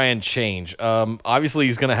Daniel Bryan change? Obviously,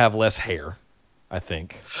 he's going to have less hair, I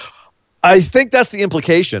think. I think that's the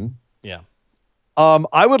implication. Yeah.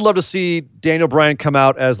 I would love to see Daniel Bryan come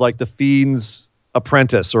out as like the Fiend's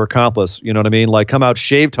apprentice or accomplice. You know what I mean? Like come out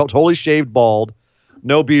shaved, totally shaved, bald,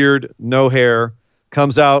 no beard, no hair.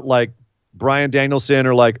 Comes out like Bryan Danielson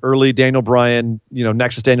or like early Daniel Bryan,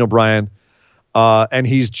 Nexus Daniel Bryan. And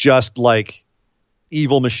he's just like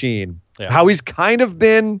evil machine. Yeah. How he's kind of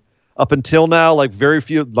been up until now, like very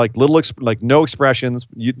few, like no expressions,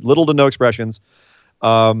 little to no expressions.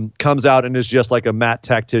 Comes out and is just like a Matt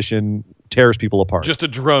tactician, tears people apart. Just a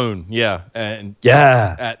drone, yeah, and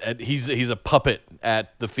he's a puppet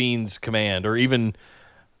at the Fiend's command, or even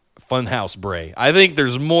Funhouse Bray. I think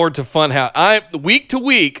there's more to Funhouse. Week to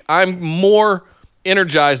week, I'm more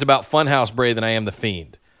energized about Funhouse Bray than I am the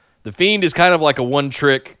Fiend. The Fiend is kind of like a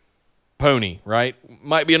one-trick pony, right?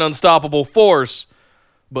 Might be an unstoppable force,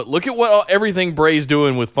 but look at everything Bray's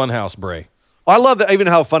doing with Funhouse Bray. I love that, even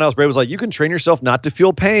how Funhouse Bray was like, you can train yourself not to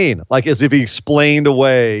feel pain. Like as if he explained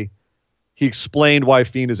why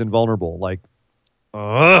Fiend is invulnerable. Like,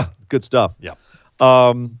 good stuff. Yeah.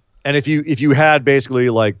 And if you had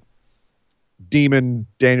basically like Demon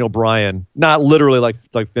Daniel Bryan, not literally like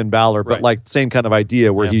Finn Balor, but like same kind of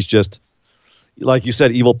idea where he's just, like you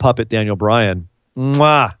said, evil puppet Daniel Bryan.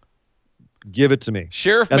 Mwah. Give it to me.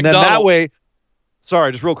 Sheriff and McDonald. Then that way,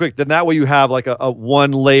 sorry, just real quick. Then that way you have like a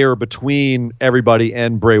one layer between everybody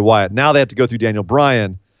and Bray Wyatt. Now they have to go through Daniel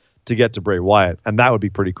Bryan to get to Bray Wyatt, and that would be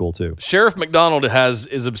pretty cool too. Sheriff McDonald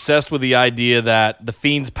is obsessed with the idea that the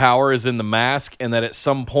Fiend's power is in the mask, and that at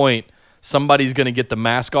some point somebody's going to get the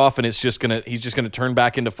mask off, and he's just going to turn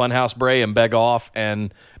back into Funhouse Bray and beg off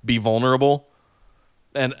and be vulnerable.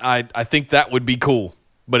 And I think that would be cool,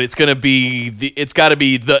 but it's got to be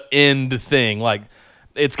the end thing. Like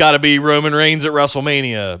it's got to be Roman Reigns at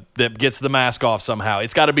WrestleMania that gets the mask off somehow.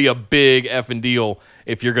 It's got to be a big effing deal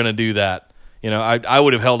if you're going to do that. I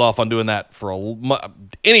would have held off on doing that for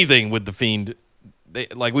anything with the Fiend.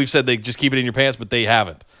 Like we've said, they just keep it in your pants, but they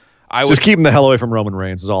haven't. Just keep him the hell away from Roman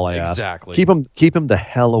Reigns is all I ask. Exactly. Keep him the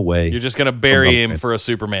hell away. You're just going to bury him for a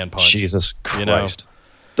Superman punch. Jesus Christ.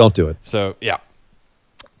 Don't do it. So, yeah.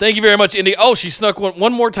 Thank you very much, Indy. Oh, she snuck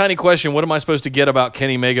one more tiny question. What am I supposed to get about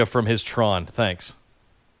Kenny Omega from his Tron? Thanks.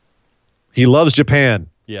 He loves Japan.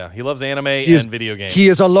 Yeah, he loves anime and video games. He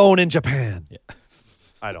is alone in Japan. Yeah.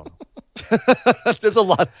 I don't know. There's a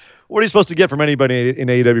lot. What are you supposed to get from anybody in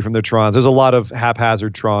AEW from their Trons? There's a lot of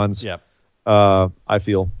haphazard Trons. Yeah. I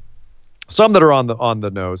feel some that are on the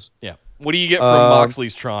nose. Yeah. What do you get from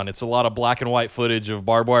Moxley's Tron? It's a lot of black and white footage of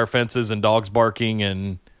barbed wire fences and dogs barking,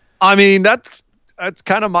 and I mean that's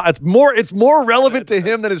kind of it's more relevant to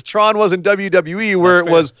him than his Tron was in WWE, where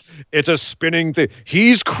it's a spinning thing.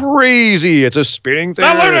 He's crazy. It's a spinning thing.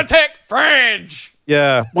 The lunatic fringe.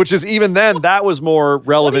 Yeah, which is even then that was more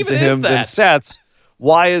relevant to him than Seth's.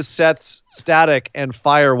 Why is Seth's static and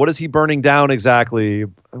fire? What is he burning down exactly?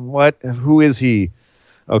 What? Who is he?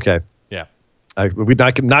 Okay. Yeah. We're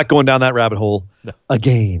not going down that rabbit hole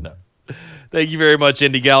again. No. Thank you very much,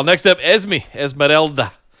 Indy Gal. Next up,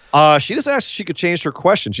 Esmeralda. She just asked if she could change her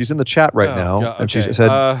question. She's in the chat right now, God, okay. And she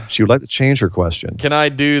said she would like to change her question. Can I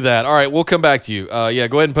do that? All right, we'll come back to you. Yeah,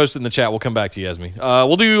 go ahead and post it in the chat. We'll come back to you, Esme.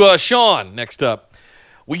 We'll do Sean next up.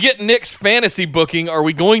 We get Nick's fantasy booking. Are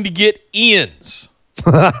we going to get Ian's?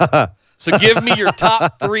 So give me your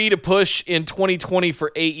top 3 to push in 2020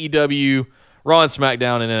 for AEW, Raw and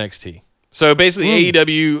SmackDown, and NXT. So basically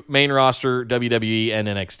AEW, main roster, WWE, and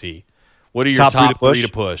NXT. What are your top 3 to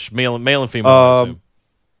push? Male and female, I assume.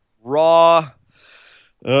 Raw,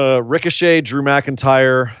 Ricochet, Drew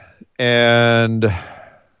McIntyre, and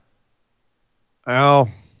trying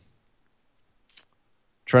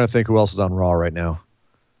to think who else is on Raw right now.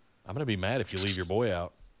 I'm going to be mad if you leave your boy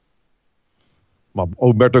out.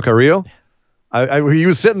 Humberto Carrillo? He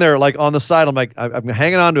was sitting there like on the side. I'm like, I'm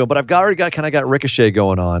hanging on to him, but I've already got Ricochet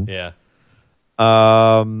going on. Yeah.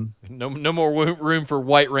 No more room for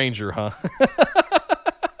White Ranger, huh?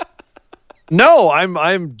 No, I'm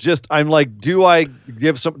like, do I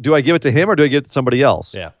give it to him or do I give it to somebody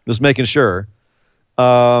else? Yeah. Just making sure.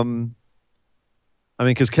 I mean,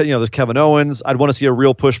 because there's Kevin Owens. I'd want to see a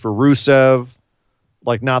real push for Rusev,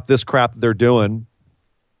 like not this crap that they're doing.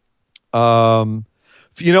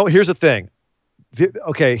 Here's the thing.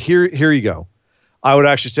 Okay, here you go. I would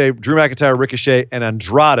actually say Drew McIntyre, Ricochet, and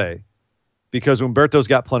Andrade, because Humberto's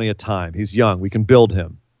got plenty of time. He's young. We can build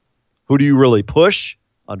him. Who do you really push?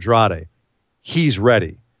 Andrade. He's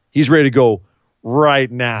ready. He's ready to go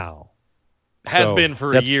right now. Has been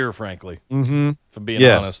for a year, frankly. Mm-hmm. If I'm being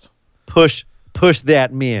honest. Push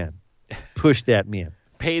that man. Push that man.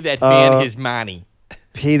 Pay that man his money.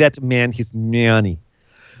 Pay that man his money.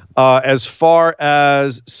 As far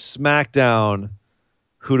as SmackDown,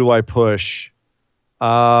 who do I push?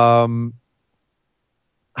 I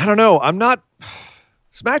don't know. I'm not.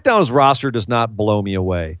 SmackDown's roster does not blow me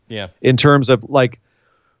away. Yeah. In terms of like.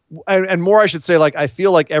 And more, I should say, like, I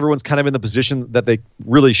feel like everyone's kind of in the position that they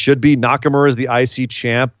really should be. Nakamura is the IC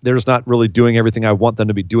champ. They're just not really doing everything I want them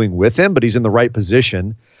to be doing with him, but he's in the right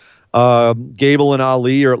position. Gable and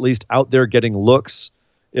Ali are at least out there getting looks,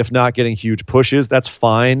 if not getting huge pushes. That's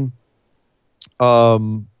fine.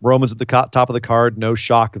 Roman's at the top of the card. No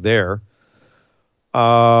shock there.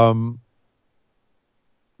 The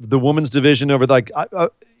women's division over, like,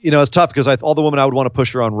 it's tough because all the women I would want to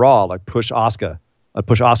push her on Raw, like push Asuka. I'd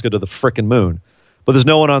push Asuka to the frickin' moon. But there's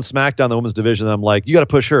no one on SmackDown, the women's division, that I'm like, you got to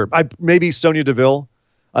push her. Maybe Sonya Deville.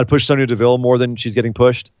 I'd push Sonya Deville more than she's getting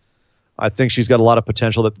pushed. I think she's got a lot of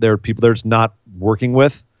potential that there are people they're just not working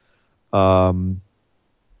with. But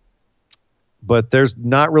there's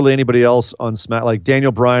not really anybody else on Smack. Like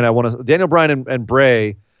Daniel Bryan, Daniel Bryan and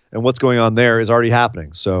Bray and what's going on there is already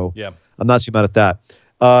happening. So yeah. I'm not too mad at that.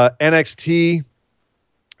 NXT,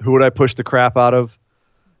 who would I push the crap out of?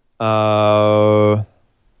 Io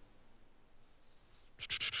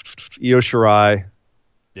Shirai.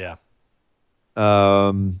 Yeah.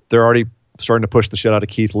 They're already starting to push the shit out of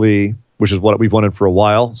Keith Lee, which is what we've wanted for a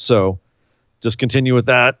while. So just continue with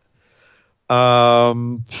that.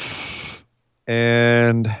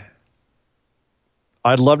 And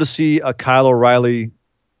I'd love to see a Kyle O'Reilly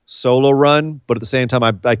solo run, but at the same time,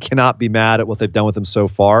 I cannot be mad at what they've done with him so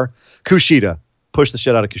far. Kushida. Push the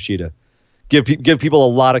shit out of Kushida. Give people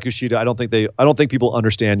a lot of Kushida. I don't think people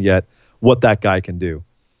understand yet what that guy can do.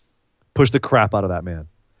 Push the crap out of that man.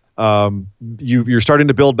 You're starting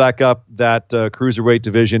to build back up that cruiserweight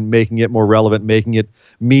division, making it more relevant, making it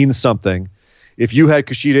mean something. If you had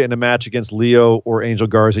Kushida in a match against Leo or Angel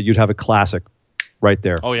Garza, you'd have a classic right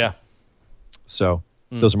there. Oh yeah. So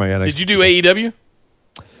those are my NXT. Did you do AEW?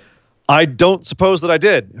 I don't suppose that I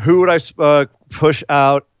did. Who would I push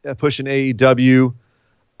out? Push in AEW.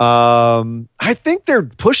 I think they're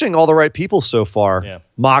pushing all the right people so far. Yeah.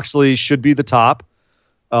 Moxley should be the top,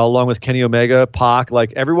 along with Kenny Omega, Pac.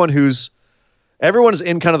 Like everyone is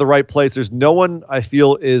in kind of the right place. There's no one I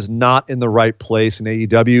feel is not in the right place in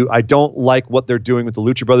AEW. I don't like what they're doing with the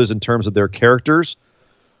Lucha Brothers in terms of their characters.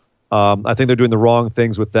 I think they're doing the wrong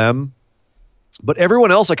things with them. But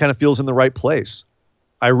everyone else I kind of feel is in the right place.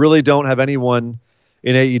 I really don't have anyone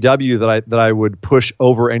in AEW that I would push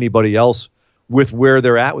over anybody else with where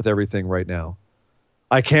they're at with everything right now.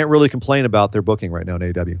 I can't really complain about their booking right now in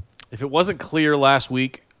AEW. If it wasn't clear last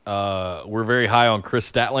week, we're very high on Chris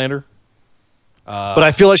Statlander. But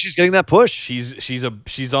I feel like she's getting that push.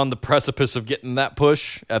 She's on the precipice of getting that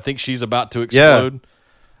push. I think she's about to explode. Yeah.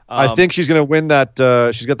 I think she's going to win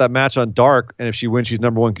that. She's got that match on Dark, and if she wins, she's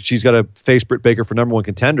number one. She's got to face Britt Baker for number one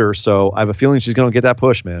contender. So I have a feeling she's going to get that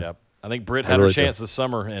push, man. Yep. I think Britt had her chance this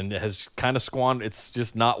summer and has kind of squandered. It's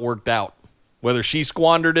just not worked out. Whether she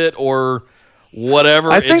squandered it or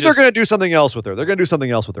whatever. I think they're going to do something else with her. They're going to do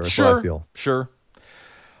something else with her. That's what I feel. Sure.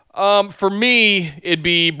 For me, it'd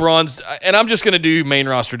be Braun's, and I'm just going to do main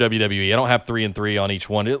roster WWE. I don't have 3 and 3 on each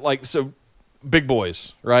one. Big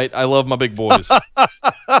boys, right? I love my big boys.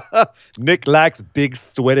 Nick likes big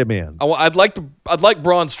sweaty man. I'd like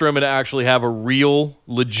Braun Strowman to actually have a real,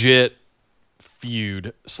 legit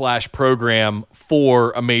feud / program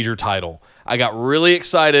for a major title. I got really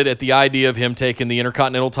excited at the idea of him taking the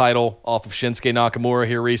Intercontinental title off of Shinsuke Nakamura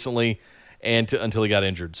here recently, until he got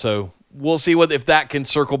injured. So we'll see if that can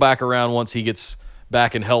circle back around once he gets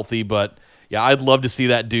back and healthy. But yeah, I'd love to see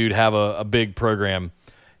that dude have a big program.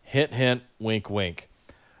 Hint, hint, wink, wink.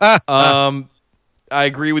 I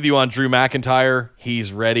agree with you on Drew McIntyre.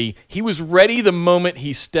 He's ready. He was ready the moment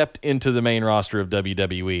he stepped into the main roster of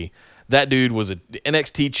WWE. That dude was an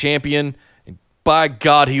NXT champion. And by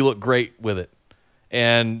God, he looked great with it.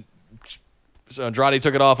 And So Andrade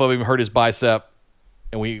took it off of him, hurt his bicep,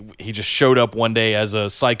 and he just showed up one day as a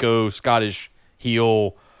psycho Scottish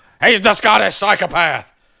heel. He's the Scottish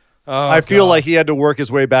psychopath. Oh, I feel like he had to work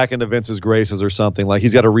his way back into Vince's graces or something. Like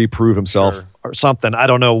he's got to reprove himself or something. I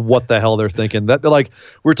don't know what the hell they're thinking. That like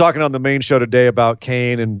we're talking on the main show today about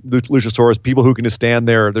Kane and Luchasaurus, people who can just stand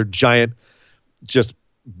there. They're giant, just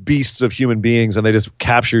beasts of human beings, and they just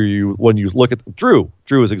capture you when you look at them.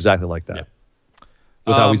 Drew is exactly like that. Yeah.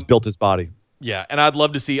 With how he's built his body. Yeah, and I'd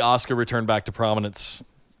love to see Asuka return back to prominence.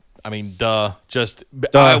 I mean, I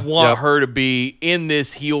want her to be in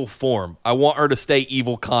this heel form. I want her to stay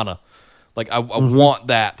evil Kana. Like, I want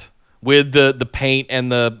that with the paint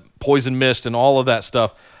and the poison mist and all of that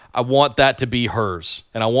stuff. I want that to be hers.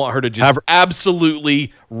 And I want her to just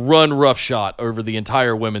absolutely run roughshod over the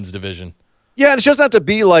entire women's division. Yeah, and it doesn't have to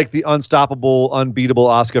be like the unstoppable, unbeatable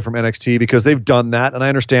Asuka from NXT because they've done that, and I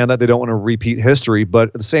understand that they don't want to repeat history, but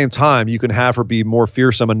at the same time, you can have her be more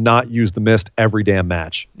fearsome and not use the mist every damn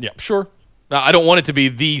match. Yeah, sure. Now, I don't want it to be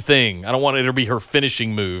the thing. I don't want it to be her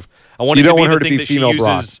finishing move. I want it to be the thing that she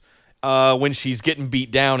uses when she's getting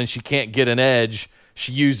beat down and she can't get an edge.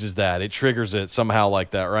 She uses that. It triggers it somehow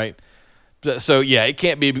like that, right? So, yeah, it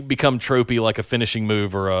can't become tropey like a finishing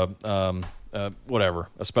move or a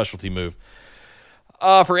specialty move.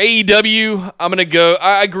 For AEW, I'm going to go.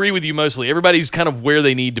 I agree with you mostly. Everybody's kind of where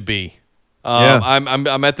they need to be.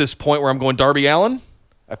 I'm at this point where I'm going Darby Allin.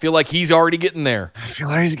 I feel like he's already getting there. I feel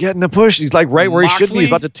like he's getting a push. He's like right where he should be. He's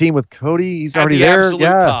about to team with Cody. He's already there. Absolute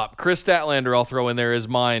top. Chris Statlander, I'll throw in there as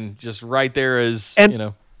mine, just right there as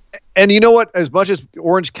And you know what? As much as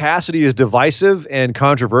Orange Cassidy is divisive and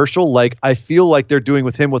controversial, like I feel like they're doing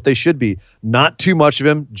with him what they should be. Not too much of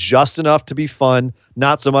him, just enough to be fun.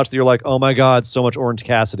 Not so much that you're like, oh my God, so much Orange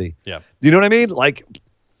Cassidy. Yeah. Do you know what I mean? Like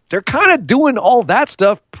they're kind of doing all that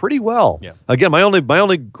stuff pretty well. Yeah. Again, my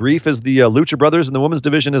only grief is the Lucha Brothers and the women's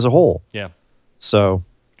division as a whole. Yeah. So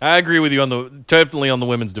I agree with you definitely on the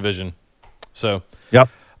women's division. So yep.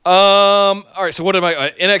 All right. So what am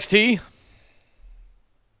I? NXT.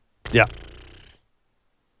 Yeah.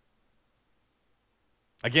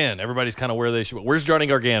 Again, everybody's kind of where they should. Where's Johnny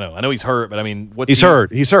Gargano? I know he's hurt, but I mean, He's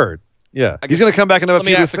hurt. Yeah, he's going to come back into a feud.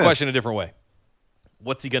 Let me ask the question a different way.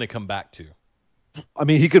 What's he going to come back to? I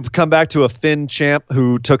mean, he could come back to a Finn champ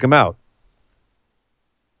who took him out.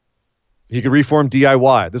 He could reform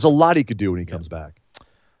DIY. There's a lot he could do when he comes back.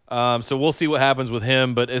 So we'll see what happens with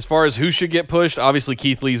him. But as far as who should get pushed, obviously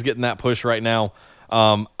Keith Lee's getting that push right now.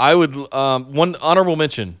 I would one honorable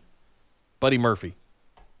mention, Buddy Murphy.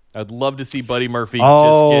 I'd love to see Buddy Murphy.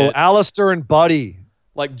 Alistair and Buddy.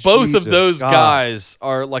 Like both of those guys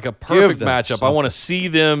are like a perfect matchup. Something. I want to see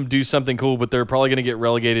them do something cool, but they're probably going to get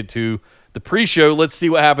relegated to the pre-show. Let's see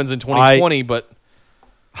what happens in 2020. But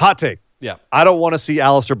hot take. Yeah. I don't want to see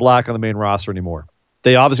Alistair Black on the main roster anymore.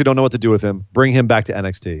 They obviously don't know what to do with him. Bring him back to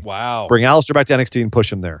NXT. Wow. Bring Alistair back to NXT and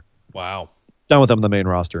push him there. Wow. Done with them on the main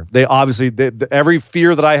roster. They obviously, every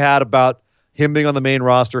fear that I had about him being on the main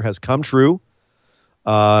roster has come true.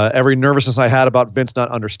 Every nervousness I had about Vince not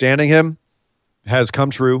understanding him has come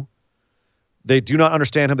true. They do not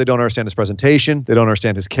understand him. They don't understand his presentation. They don't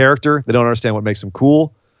understand his character. They don't understand what makes him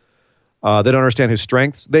cool. They don't understand his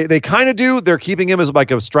strengths. They kind of do. They're keeping him as like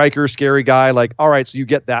a striker, scary guy. Like, all right, so you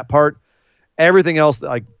get that part. Everything else,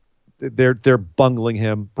 like they're bungling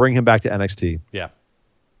him. Bring him back to NXT. Yeah.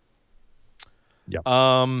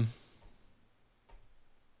 Yeah.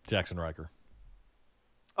 Jackson Riker.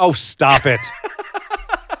 Oh, stop it.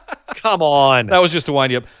 Come on. That was just to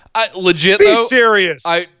wind you up. Legit, Be though. serious.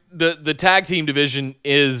 The tag team division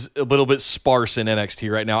is a little bit sparse in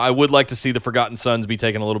NXT right now. I would like to see the Forgotten Sons be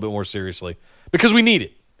taken a little bit more seriously because we need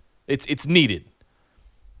it. It's needed.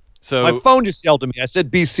 So my phone just yelled at me. I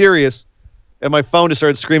said, be serious. And my phone just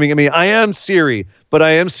started screaming at me, I am Siri, but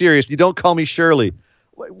I am serious. You don't call me Shirley.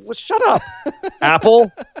 Shut up,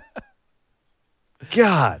 Apple.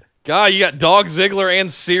 God, you got Dog Ziggler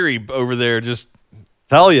and Siri over there. Just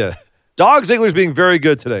tell you. Dog Ziggler's being very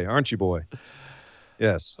good today, aren't you, boy?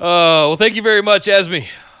 Yes. Well, thank you very much, Esme.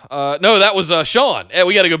 No, that was Sean.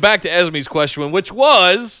 We got to go back to Esme's question, which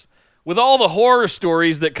was, with all the horror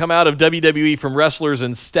stories that come out of WWE from wrestlers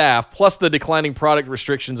and staff, plus the declining product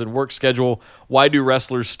restrictions and work schedule, why do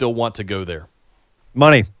wrestlers still want to go there?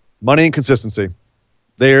 Money and consistency.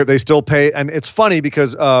 They still pay, and it's funny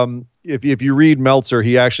because if you read Meltzer,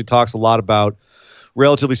 he actually talks a lot about,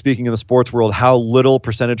 relatively speaking, in the sports world, how little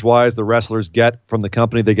percentage-wise the wrestlers get from the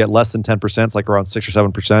company. They get less than 10%, it's like around 6 or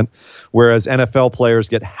 7%, whereas NFL players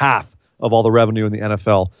get half of all the revenue in the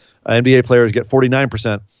NFL. NBA players get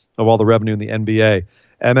 49% of all the revenue in the NBA.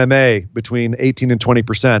 MMA, between 18 and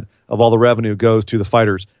 20% of all the revenue goes to the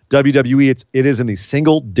fighters. WWE, it is in the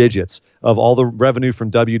single digits of all the revenue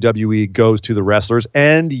from WWE goes to the wrestlers,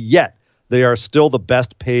 and yet they are still the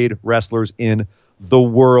best paid wrestlers in the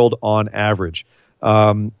world on average.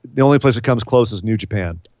 The only place that comes close is New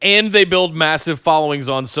Japan. And they build massive followings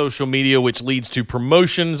on social media, which leads to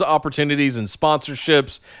promotions, opportunities, and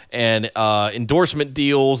sponsorships, and endorsement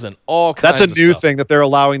deals, and all kinds of stuff. That's a new thing that they're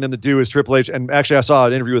allowing them to do is Triple H. And actually, I saw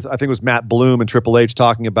an interview with, I think it was Matt Bloom and Triple H,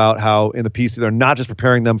 talking about how in the PC, they're not just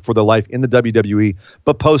preparing them for their life in the WWE,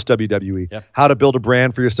 but post-WWE. Yep. How to build a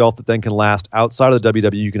brand for yourself that then can last outside of the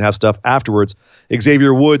WWE. You can have stuff afterwards.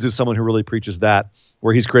 Xavier Woods is someone who really preaches that,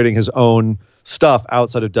 where he's creating his own stuff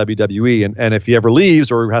outside of WWE, and if he ever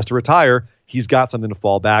leaves or has to retire, he's got something to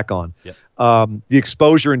fall back on. Yep. The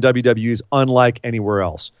exposure in WWE is unlike anywhere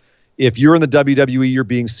else. If you're in the WWE, you're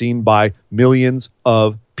being seen by millions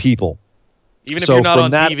of people. Even if you're not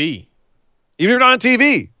on TV. Even if you're not on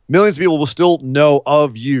TV, millions of people will still know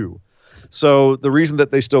of you. So the reason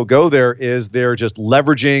that they still go there is they're just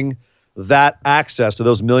leveraging that access to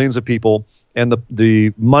those millions of people and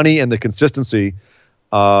the money and the consistency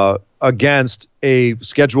against a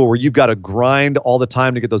schedule where you've got to grind all the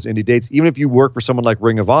time to get those indie dates. Even if you work for someone like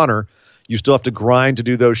Ring of Honor, you still have to grind to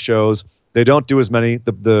do those shows. They don't do as many.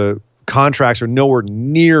 The contracts are nowhere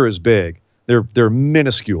near as big. They're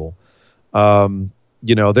minuscule. We're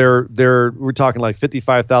talking like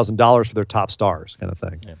 $55,000 for their top stars kind of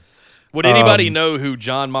thing. Yeah. Would anybody know who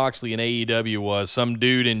Jon Moxley in AEW was? Some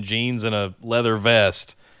dude in jeans and a leather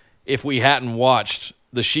vest. If we hadn't watched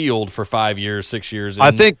The Shield for 5 years, 6 years,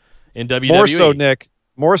 I think in WWE.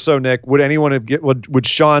 More so, Nick. Would anyone would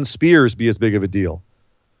Sean Spears be as big of a deal?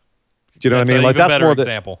 Do you know what I mean? Like that's more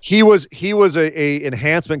example. He was a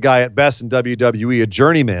enhancement guy at best in WWE, a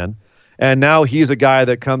journeyman, and now he's a guy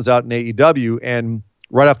that comes out in AEW. And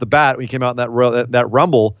right off the bat, when he came out in that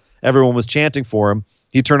Rumble, everyone was chanting for him.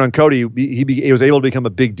 He turned on Cody. He was able to become a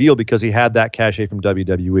big deal because he had that cachet from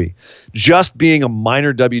WWE. Just being a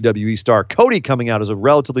minor WWE star, Cody coming out as a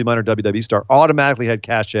relatively minor WWE star automatically had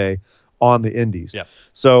cachet on the indies. Yeah.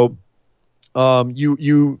 So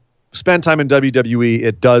you spend time in WWE,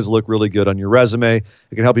 it does look really good on your resume.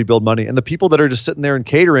 It can help you build money. And the people that are just sitting there and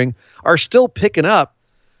catering are still picking up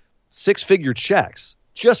six-figure checks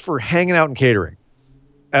just for hanging out and catering.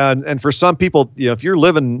 And for some people, if you're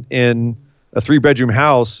living in a 3-bedroom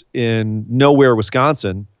house in nowhere,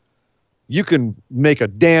 Wisconsin, you can make a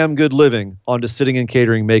damn good living on just sitting and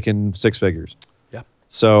catering, making six figures. Yeah.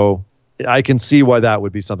 So I can see why that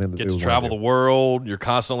would be something that get to travel the world. You're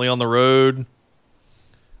constantly on the road.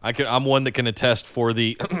 I'm one that can attest for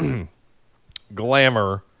the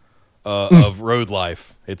glamour of road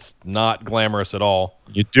life. It's not glamorous at all.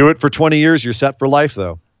 You do it for 20 years, you're set for life,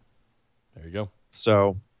 though. There you go.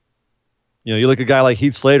 So, you look at a guy like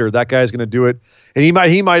Heath Slater. That guy's going to do it, and he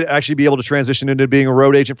might actually be able to transition into being a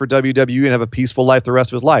road agent for WWE and have a peaceful life the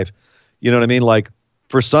rest of his life. You know what I mean? Like,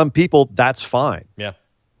 for some people, that's fine. Yeah.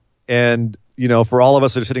 And for all of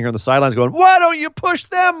us that are sitting here on the sidelines going, "Why don't you push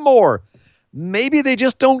them more?" Maybe they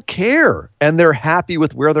just don't care, and they're happy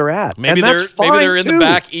with where they're at. Maybe they're in the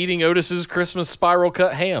back eating Otis's Christmas spiral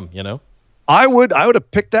cut ham. I would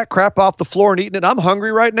have picked that crap off the floor and eaten it. I'm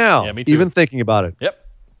hungry right now. Yeah, me too. Even thinking about it. Yep.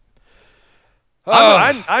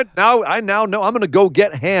 I now know I'm going to go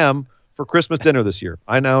get ham for Christmas dinner this year.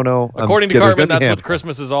 I now know. According to Cartman, that's what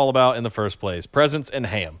Christmas is all about in the first place: presents and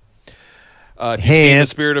ham. If you've seen The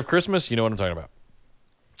Spirit of Christmas, you know what I'm talking about.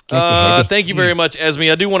 Thank you very much, Esme.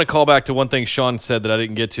 I do want to call back to one thing Sean said that I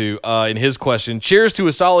didn't get to in his question. Cheers to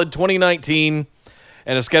a solid 2019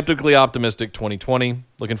 and a skeptically optimistic 2020.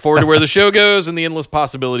 Looking forward to where the show goes and the endless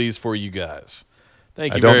possibilities for you guys.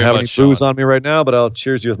 Thank you very much, I don't have any Sean. booze on me right now, but I'll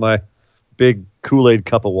cheers you with my big Kool-Aid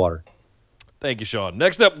cup of water. Thank you, Sean.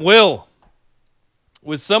 Next up, Will.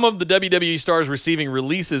 With some of the WWE stars receiving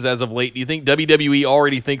releases as of late, do you think WWE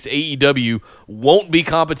already thinks AEW won't be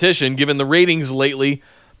competition given the ratings lately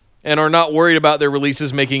and are not worried about their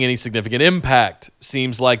releases making any significant impact?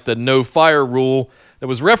 Seems like the no-fire rule that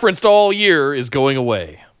was referenced all year is going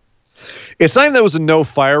away. It's not even that it was a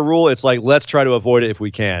no-fire rule. It's like, let's try to avoid it if we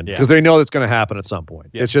can, because they know it's going to happen at some point.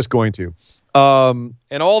 Yeah. It's just going to. And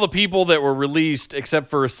all the people that were released, except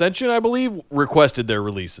for Ascension, I believe, requested their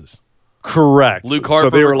releases. Correct. Luke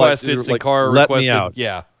Harper requested, Sin Cara requested. Me out.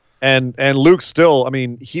 Yeah. And Luke still,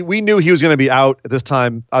 we knew he was going to be out at this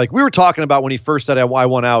time. Like, we were talking about when he first said I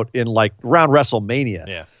want out in like around WrestleMania.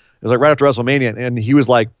 Yeah. It was like right after WrestleMania. And he was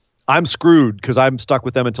like, I'm screwed because I'm stuck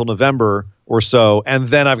with them until November or so. And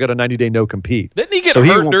then I've got a 90-day no compete. Didn't he get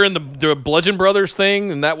hurt during the Bludgeon Brothers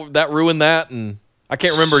thing? And that ruined that. And I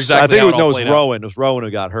can't remember exactly. I think how it was played Rowan. It was Rowan who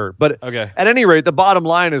got hurt. But okay. At any rate, the bottom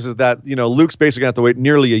line is that Luke's basically going to have to wait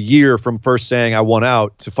nearly a year from first saying I want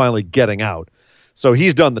out to finally getting out. So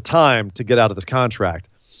he's done the time to get out of this contract.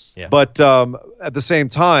 Yeah. But at the same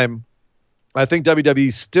time, I think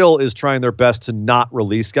WWE still is trying their best to not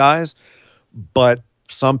release guys, but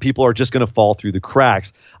some people are just going to fall through the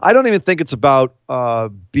cracks. I don't even think it's about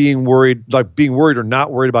being worried or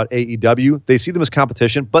not worried about AEW. They see them as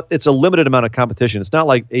competition, but it's a limited amount of competition. It's not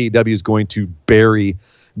like AEW is going to bury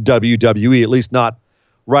WWE, at least not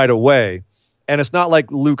right away. And it's not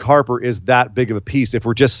like Luke Harper is that big of a piece if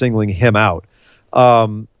we're just singling him out.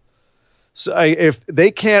 So if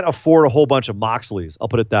they can't afford a whole bunch of Moxleys, I'll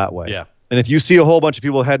put it that way. Yeah. And if you see a whole bunch of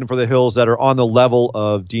people heading for the hills that are on the level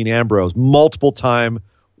of Dean Ambrose, multiple-time,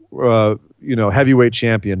 heavyweight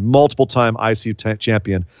champion, multiple-time IC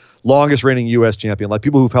champion, longest-reigning U.S. champion, like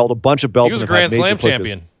people who've held a bunch of belts. He was a and have Grand had major Slam pushes.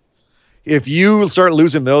 champion. If you start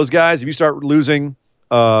losing those guys, if you start losing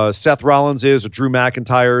Seth Rollins's or Drew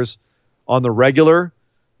McIntyre's on the regular,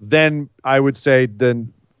 then I would say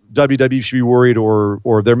then WWE should be worried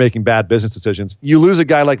or they're making bad business decisions. You lose a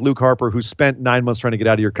guy like Luke Harper who spent 9 months trying to get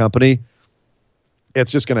out of your company, it's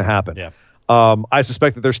just going to happen. Yeah. I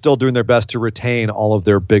suspect that they're still doing their best to retain all of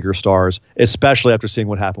their bigger stars, especially after seeing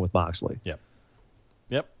what happened with Moxley. Yep.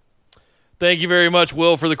 Thank you very much,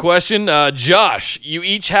 Will, for the question. Josh, you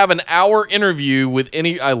each have an hour interview with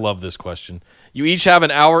any... I love this question. You each have an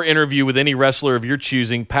hour interview with any wrestler of your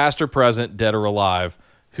choosing, past or present, dead or alive.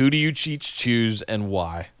 Who do you each choose and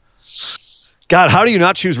why? God, how do you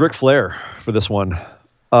not choose Ric Flair for this one?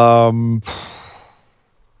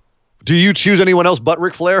 Do you choose anyone else but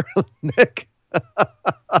Ric Flair, Nick?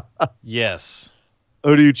 Yes.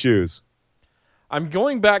 Who do you choose? I'm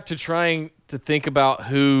going back to trying to think about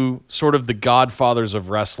who sort of the godfathers of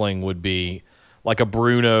wrestling would be, like a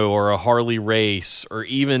Bruno or a Harley Race or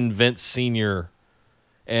even Vince Sr.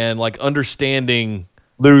 and like understanding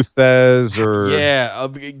Luthez or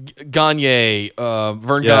Gagne,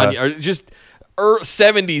 Vern Gagne, or just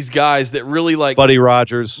 70s guys that really like Buddy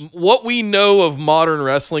Rogers. What we know of modern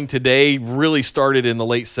wrestling today really started in the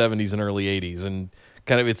late 70s and early 80s, and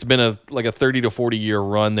kind of it's been a 30 to 40 year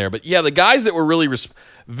run there. But yeah, the guys that were really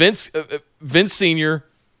Vince Sr.,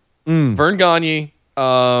 Vern Gagne,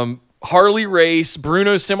 Harley Race,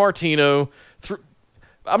 Bruno Sammartino.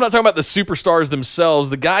 I'm not talking about the superstars themselves.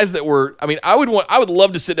 The guys that were. I mean, I would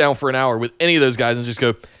love to sit down for an hour with any of those guys and just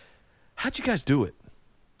go, "How'd you guys do it?"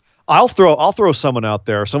 I'll throw someone out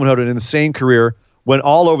there. Someone who had an insane career, went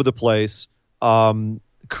all over the place.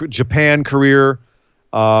 Japan career,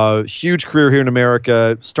 huge career here in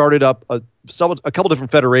America. Started up a couple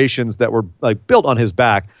different federations that were like built on his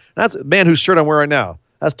back. And that's a man whose shirt I'm wearing right now.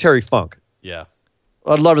 That's Terry Funk. Yeah.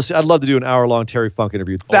 I'd love to do an hour-long Terry Funk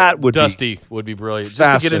interview. Dusty would be brilliant.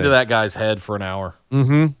 Just to get into that guy's head for an hour.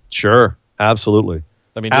 Mm-hmm. Sure. Absolutely.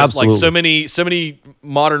 I mean, just like so many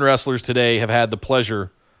modern wrestlers today have had the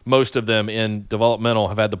pleasure, most of them in developmental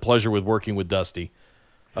have had the pleasure with working with Dusty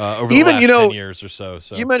over the last 10 years or so.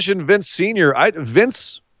 You mentioned Vince Sr.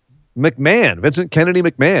 Vincent Kennedy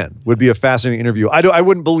McMahon would be a fascinating interview. I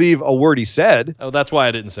wouldn't believe a word he said. Oh, that's why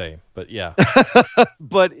I didn't say him, but yeah.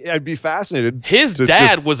 But I'd be fascinated. His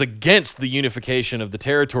dad was against the unification of the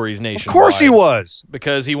territories nationwide. Of course he was.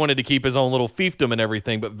 Because he wanted to keep his own little fiefdom and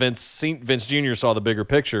everything, but Vince Jr. saw the bigger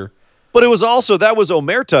picture. But it was also, that was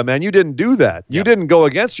Omerta, man. You didn't do that. You didn't go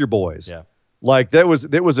against your boys. Yeah. Like you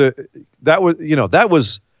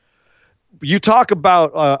talk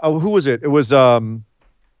about, who was it? It was,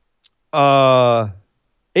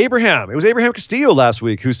 Abraham. It was Abraham Castillo last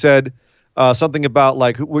week who said something about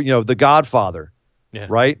the Godfather,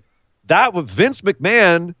 right? That was Vince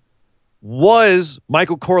McMahon was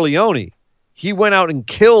Michael Corleone. He went out and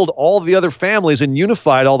killed all the other families and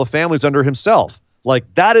unified all the families under himself. Like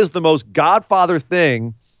that is the most Godfather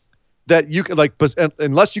thing that you can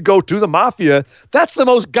unless you go to the mafia. That's the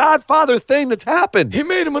most Godfather thing that's happened. He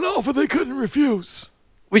made him an offer they couldn't refuse.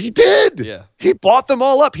 Well, he did. Yeah. He bought them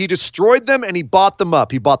all up. He destroyed them and he bought them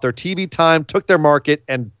up. He bought their TV time, took their market,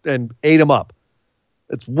 and ate them up.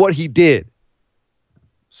 That's what he did.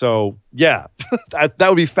 So, yeah, that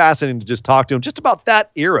would be fascinating to just talk to him just about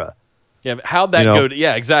that era. Yeah, how'd that go?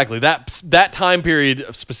 Yeah, exactly. That time period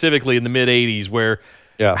specifically in the mid-'80s where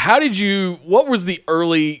what was the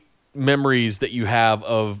early memories that you have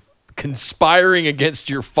of conspiring against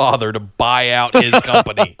your father to buy out his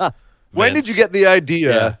company? When did you get the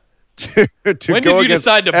idea to when go did you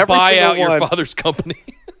decide to buy out your father's company?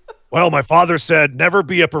 Well, my father said, never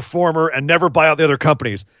be a performer and never buy out the other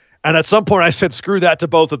companies. And at some point I said, screw that to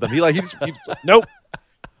both of them. Nope.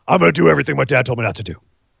 I'm going to do everything my dad told me not to do.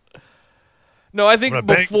 No, I think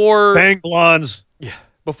Bang blondes.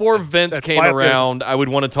 Before Vince came around, I would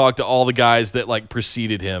want to talk to all the guys that like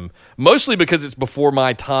preceded him. Mostly because it's before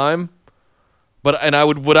my time. But I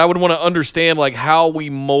would want to understand like how we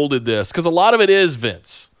molded this, because a lot of it is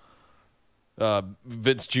Vince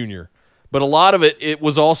Jr. But a lot of it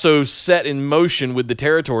was also set in motion with the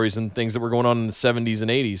territories and things that were going on in the 70s and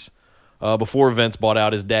 80s before Vince bought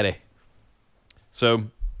out his daddy. So,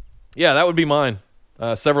 yeah, that would be mine.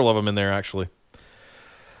 Several of them in there, actually.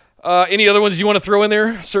 Any other ones you want to throw in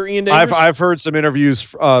there, Sir Ian Daniels? I've heard some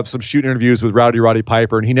interviews, some shoot interviews with Roddy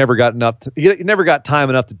Piper, and he never got he never got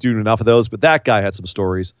time enough to do enough of those. But that guy had some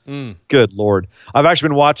stories. Good Lord! I've actually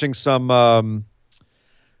been watching some,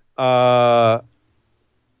 you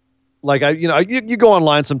go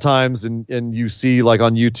online sometimes and you see like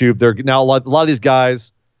on YouTube, they're now a lot of these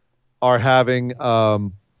guys are having,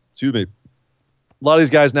 excuse me, a lot of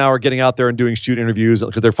these guys now are getting out there and doing shoot interviews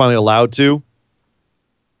because they're finally allowed to.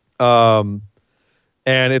 And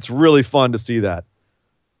it's really fun to see that.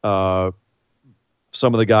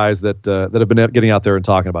 Some of the guys that have been getting out there and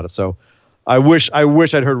talking about it. So I wish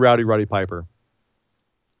I'd heard Roddy Piper.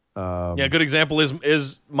 Yeah, a good example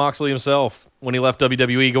is Moxley himself when he left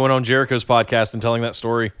WWE, going on Jericho's podcast and telling that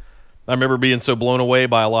story. I remember being so blown away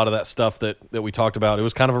by a lot of that stuff that we talked about. It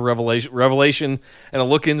was kind of a revelation and a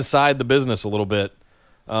look inside the business a little bit.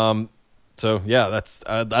 So yeah,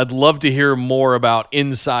 I'd love to hear more about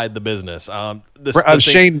inside the business.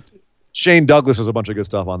 Shane Douglas has a bunch of good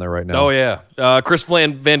stuff on there right now. Oh yeah, Chris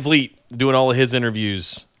Van Vliet doing all of his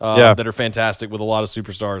interviews that are fantastic with a lot of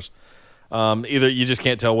superstars. Either you just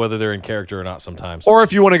can't tell whether they're in character or not sometimes. Or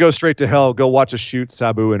if you want to go straight to hell, go watch a Shoot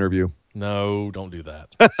Sabu interview. No, don't do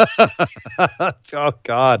that. Oh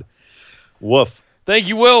God, woof. Thank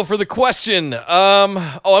you, Will, for the question. I'm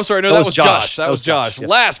sorry. No, that was Josh. That was Josh. Yeah.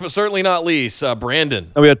 Last but certainly not least,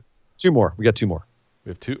 Brandon. No, we had two more. We got two more.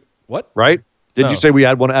 We have two. What? Right? Did you say we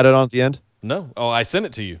had one added on at the end? No. Oh, I sent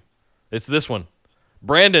it to you. It's this one.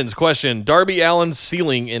 Brandon's question: Darby Allin's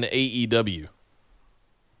ceiling in AEW.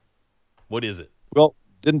 What is it? Well,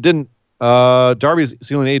 didn't Darby's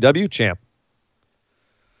ceiling AEW champ,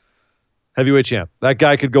 heavyweight champ. That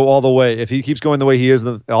guy could go all the way if he keeps going the way he is.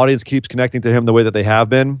 And the audience keeps connecting to him the way that they have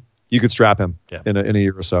been. You could strap him in a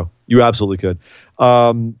year or so. You absolutely could.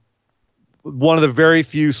 One of the very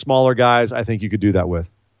few smaller guys I think you could do that with.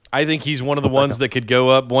 I think he's one of the ones that could go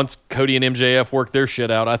up once Cody and MJF work their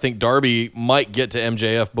shit out. I think Darby might get to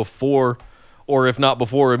MJF before, or if not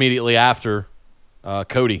before, immediately after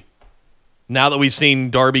Cody. Now that we've seen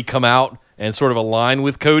Darby come out and sort of align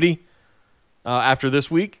with Cody after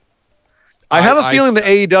this week. I have a feeling the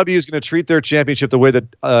AEW is going to treat their championship the way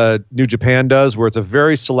that New Japan does, where it's a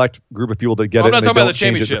very select group of people that get it. I'm not talking about the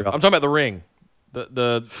championship. I'm talking about the ring.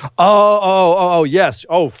 Yes.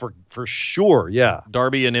 Oh, for sure. Yeah.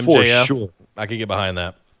 Darby and MJF. For sure. I could get behind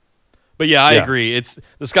that. But yeah, I agree. It's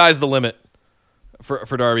the sky's the limit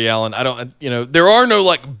for Darby Allin. There are no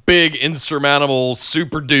like big insurmountable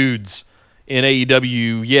super dudes in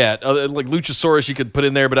AEW yet. Like Luchasaurus you could put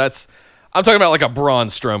in there, but I'm talking about like a Braun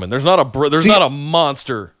Strowman. There's not a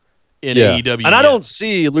monster in AEW and yet. I don't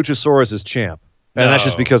see Luchasaurus as champ. And that's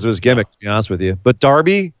just because of his gimmick, to be honest with you. But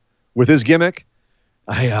Darby, with his gimmick,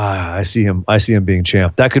 I see him being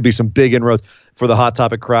champ. That could be some big inroads for the Hot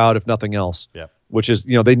Topic crowd, if nothing else. Yeah. Which is,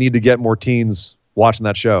 they need to get more teens watching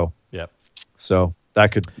that show. Yeah. So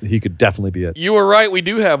he could definitely be it. You were right. We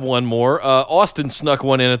do have one more. Austin snuck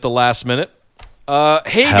one in at the last minute.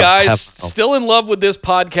 Hey guys, still in love with this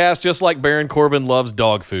podcast, just like Baron Corbin loves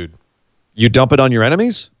dog food. You dump it on your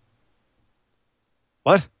enemies?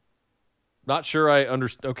 What? Not sure I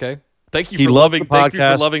understand. Okay. Thank you for loving the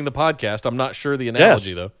podcast. I'm not sure the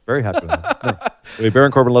analogy though. Very happy with that. No.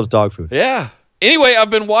 Baron Corbin loves dog food. Yeah. Anyway, I've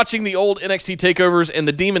been watching the old NXT takeovers, and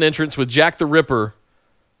the Demon entrance with Jack the Ripper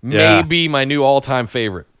may be my new all-time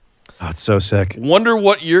favorite. Oh, it's so sick. Wonder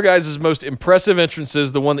what your guys' most impressive entrance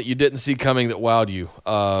is, the one that you didn't see coming that wowed you.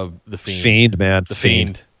 The Fiend. Fiend, man. The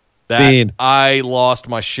Fiend. Fiend. I lost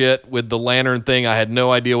my shit with the lantern thing. I had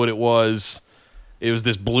no idea what it was. It was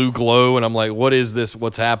this blue glow, and I'm like, what is this?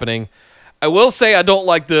 What's happening? I will say I don't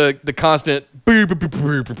like the constant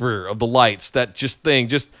of the lights. That thing.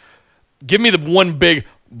 Just give me the one big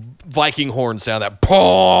Viking horn sound. That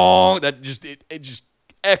pong. That it just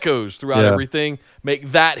echoes throughout everything.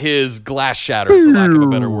 Make that his glass shatter, for lack of a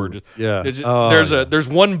better word. There's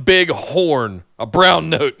one big horn, a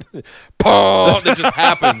brown note, pong, that just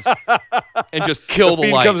happens and just kill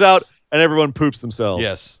the lights. Comes out and everyone poops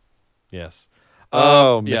themselves. Yes.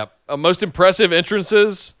 Most impressive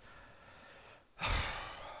entrances.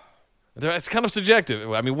 It's kind of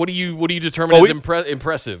subjective. I mean, what do you determine as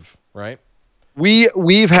impressive, right?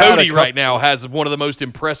 we've had Cody right now has one of the most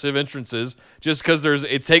impressive entrances just because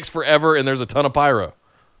it takes forever and there's a ton of pyro.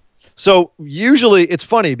 So usually it's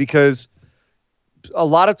funny because a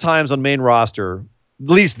lot of times on main roster, at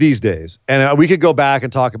least these days, and we could go back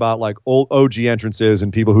and talk about like old OG entrances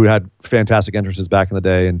and people who had fantastic entrances back in the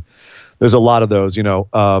day, and there's a lot of those,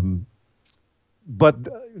 but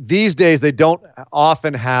these days they don't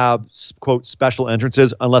often have quote special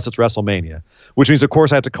entrances unless it's WrestleMania, which means of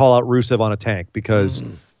course I have to call out Rusev on a tank because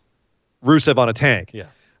Rusev on a tank. Yeah.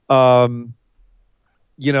 And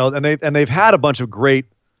they've had a bunch of great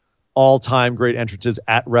all-time great entrances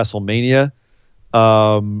at WrestleMania.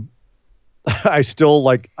 I still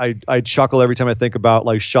I chuckle every time I think about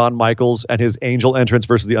like Shawn Michaels and his Angel entrance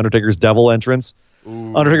versus the Undertaker's Devil entrance.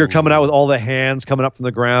 Ooh. Undertaker coming out with all the hands coming up from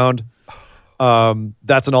the ground.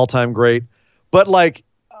 That's an all-time great. But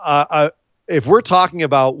if we're talking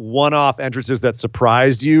about one-off entrances that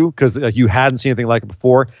surprised you because you hadn't seen anything like it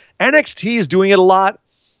before, NXT is doing it a lot,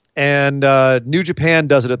 and New Japan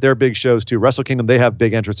does it at their big shows too. Wrestle Kingdom, they have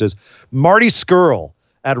big entrances. Marty Scurll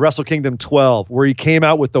at Wrestle Kingdom 12, where he came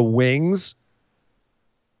out with the wings.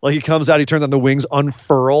 Like he comes out, he turns on the wings,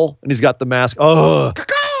 unfurl, and he's got the mask. Oh,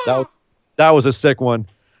 that was a sick one.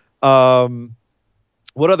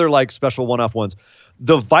 What other special one-off ones?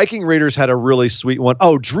 The Viking Raiders had a really sweet one.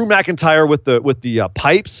 Oh, Drew McIntyre with the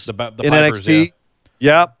pipes the in pipers, NXT.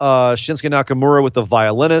 Yeah. Shinsuke Nakamura with the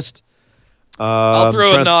violinist. I'll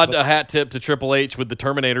throw a hat tip to Triple H with the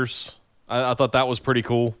Terminators. I thought that was pretty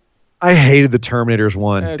cool. I hated the Terminators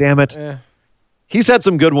one. Damn it. He's had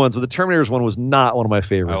some good ones, but the Terminators one was not one of my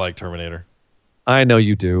favorites. I like Terminator. I know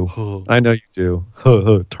you do. I know you do.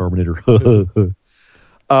 Terminator.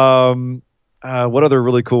 What other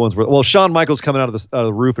really cool ones were? Well, Shawn Michaels coming out of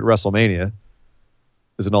the roof at WrestleMania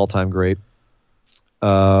is an all-time great.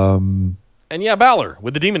 And yeah, Balor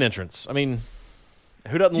with the demon entrance. I mean,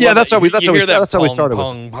 who doesn't? Yeah, love that's that? how we started.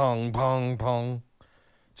 Pong, pong, pong, pong.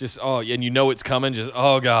 Just and it's coming. Just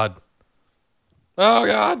oh god,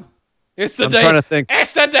 it's the. I'm trying to think.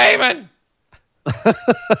 It's the demon.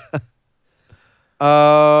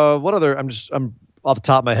 What other? I'm off the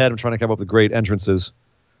top of my head. I'm trying to come up with great entrances.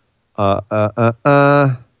 What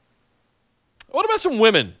about some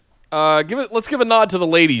women? Let's give a nod to the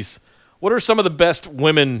ladies. What are some of the best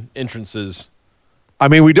women entrances? I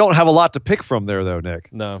mean, we don't have a lot to pick from there, though,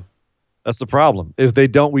 Nick. No, that's the problem. Is we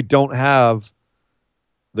don't have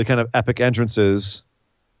the kind of epic entrances.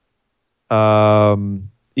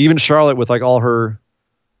 Even Charlotte with all her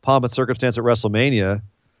pomp and circumstance at WrestleMania.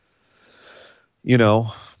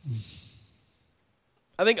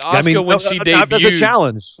 I think Asuka when she debuted. That's a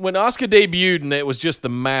challenge. When Asuka debuted and it was just the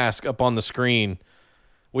mask up on the screen,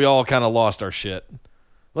 we all kind of lost our shit. Oh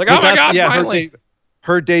my god! Yeah, finally.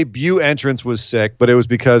 Her debut entrance was sick, but it was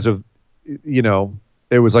because of, it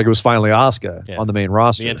was finally Asuka on the main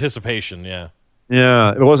roster. The anticipation, yeah.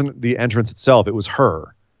 Yeah, it wasn't the entrance itself; it was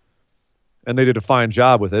her, and they did a fine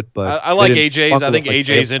job with it. But I like AJ's. I think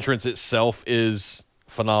AJ's entrance itself is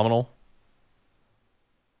phenomenal.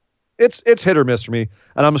 It's hit or miss for me,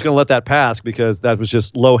 and I'm just going to let that pass because that was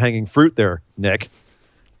just low hanging fruit there, Nick.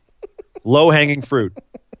 Low hanging fruit.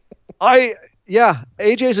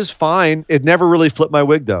 AJ's is fine. It never really flipped my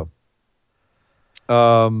wig though.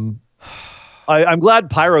 I'm glad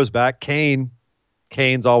Pyro's back.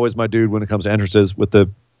 Kane's always my dude when it comes to entrances with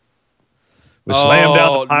slam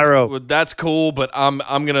down the Pyro. That's cool, but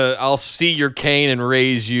I'll see your Kane and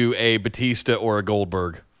raise you a Batista or a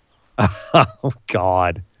Goldberg. Oh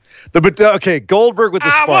God. Goldberg with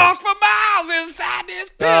the sparks. I walk for miles inside this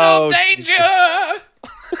pit of danger.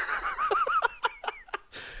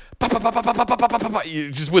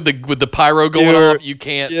 You just with the pyro going off, you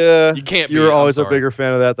can't. Yeah, you can't. You're always a bigger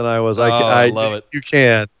fan of that than I was. I love it. You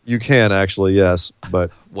can actually, yes,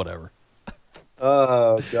 but whatever.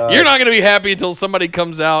 Oh God, you're not going to be happy until somebody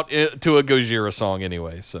comes out to a Gojira song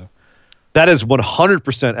anyway. So that is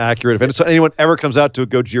 100% accurate. If anyone ever comes out to a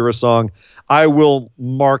Gojira song, I will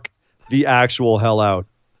mark the actual hell out.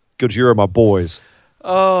 Gojira, my boys.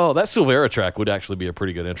 Oh, that Silvera track would actually be a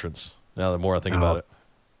pretty good entrance. Now the more I think about it.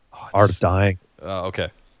 Art of Dying. Okay.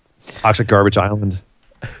 Toxic Garbage Island.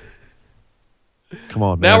 Come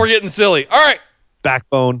on, man. Now we're getting silly. All right.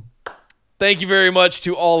 Backbone. Thank you very much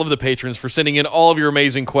to all of the patrons for sending in all of your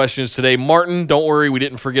amazing questions today. Martin, don't worry. We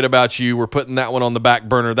didn't forget about you. We're putting that one on the back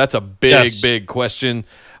burner. That's a big question.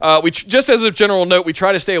 Just as a general note, we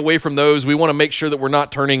try to stay away from those. We want to make sure that we're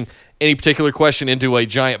not turning any particular question into a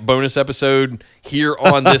giant bonus episode here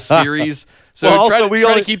on this series. So try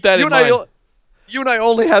to keep that in mind. You and I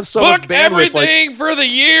only have so much bandwidth. Book everything for the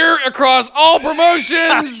year across all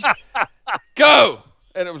promotions. Go.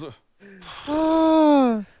 And it was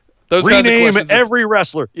Those rename kinds of every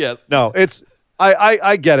wrestler. Yes. No, it's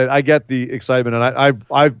I get it. I get the excitement, and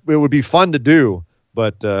I it would be fun to do,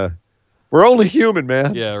 but we're only human,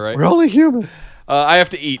 man. Yeah, right. We're only human. I have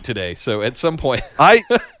to eat today, so at some point.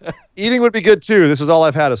 Eating would be good too. This is all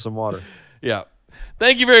I've had is some water. Yeah.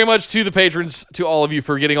 Thank you very much to the patrons, to all of you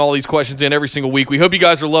for getting all these questions in every single week. We hope you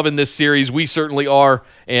guys are loving this series. We certainly are,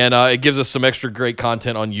 and it gives us some extra great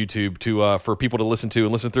content on YouTube for people to listen to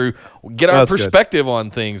and listen through, get our perspective on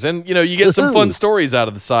things, and you get some fun stories out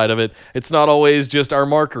of the side of it. It's not always just our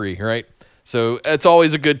markery, right? So it's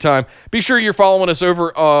always a good time. Be sure you're following us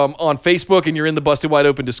over on Facebook and you're in the Busted Wide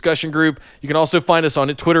Open discussion group. You can also find us on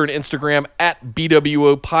Twitter and Instagram at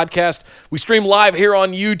BWO Podcast. We stream live here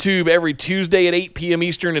on YouTube every Tuesday at 8 p.m.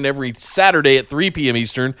 Eastern and every Saturday at 3 p.m.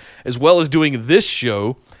 Eastern, as well as doing this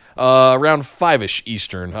show around 5-ish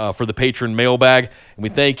Eastern for the patron mailbag. And we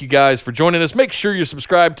thank you guys for joining us. Make sure you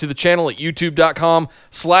subscribe to the channel at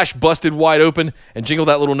youtube.com/BustedWideOpen and jingle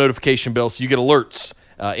that little notification bell so you get alerts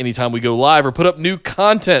anytime we go live or put up new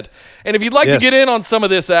content. And if you'd like to get in on some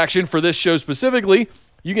of this action for this show specifically,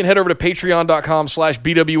 you can head over to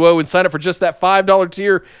patreon.com/BWO and sign up for just that $5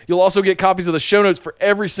 tier. You'll also get copies of the show notes for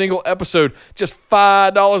every single episode. Just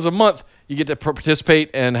 $5 a month. You get to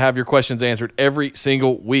participate and have your questions answered every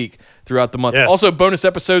single week throughout the month. Yes. Also, bonus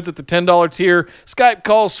episodes at the $10 tier, Skype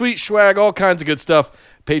calls, sweet swag, all kinds of good stuff.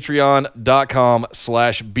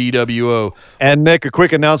 Patreon.com/BWO. And Nick, a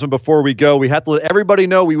quick announcement before we go. We have to let everybody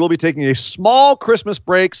know we will be taking a small Christmas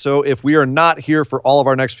break. So if we are not here for all of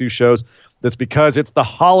our next few shows, that's because it's the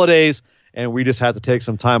holidays and we just have to take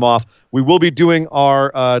some time off. We will be doing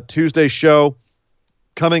our Tuesday show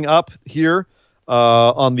coming up here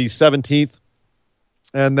on the 17th.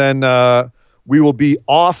 And then we will be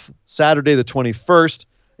off Saturday the 21st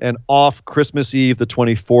and off Christmas Eve the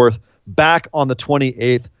 24th. Back on the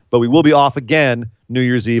 28th, but we will be off again New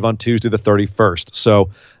Year's Eve on Tuesday the 31st. So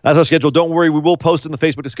that's our schedule. Don't worry, we will post in the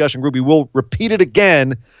Facebook discussion group. We will repeat it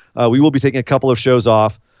again. We will be taking a couple of shows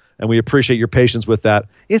off, and we appreciate your patience with that.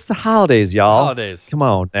 It's the holidays, y'all. Holidays. Come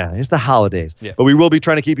on. Yeah, it's the holidays. Yeah. But we will be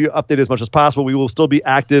trying to keep you updated as much as possible. We will still be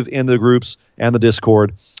active in the groups and the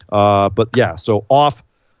Discord. But yeah, so off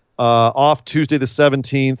Tuesday the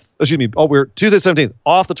 17th. Excuse me. We're Tuesday the 17th,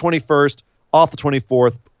 off the 21st, off the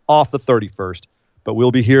 24th, off the 31st, but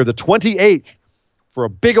we'll be here the 28th for a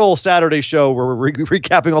big old Saturday show where we're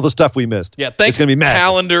recapping all the stuff we missed. Yeah, thanks, it's gonna be madness.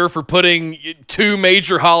 Calendar, for putting 2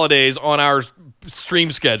 major holidays on our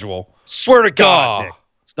stream schedule. Swear to God, Nick,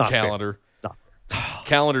 it's not Calendar. Fair. It's not.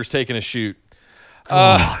 Calendar's taking a shoot.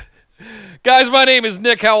 Guys, my name is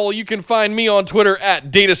Nick Howell. You can find me on Twitter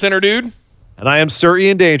at Data Center Dude. And I am Sir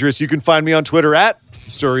Ian Dangerous. You can find me on Twitter at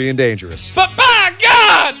Sir Ian Dangerous. But by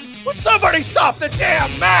God! Would somebody stop the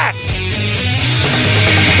damn match?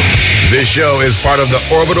 This show is part of the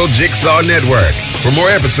Orbital Jigsaw Network. For more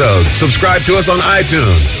episodes, subscribe to us on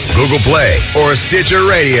iTunes, Google Play, or Stitcher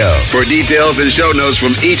Radio. For details and show notes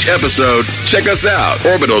from each episode, check us out,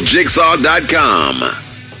 orbitaljigsaw.com.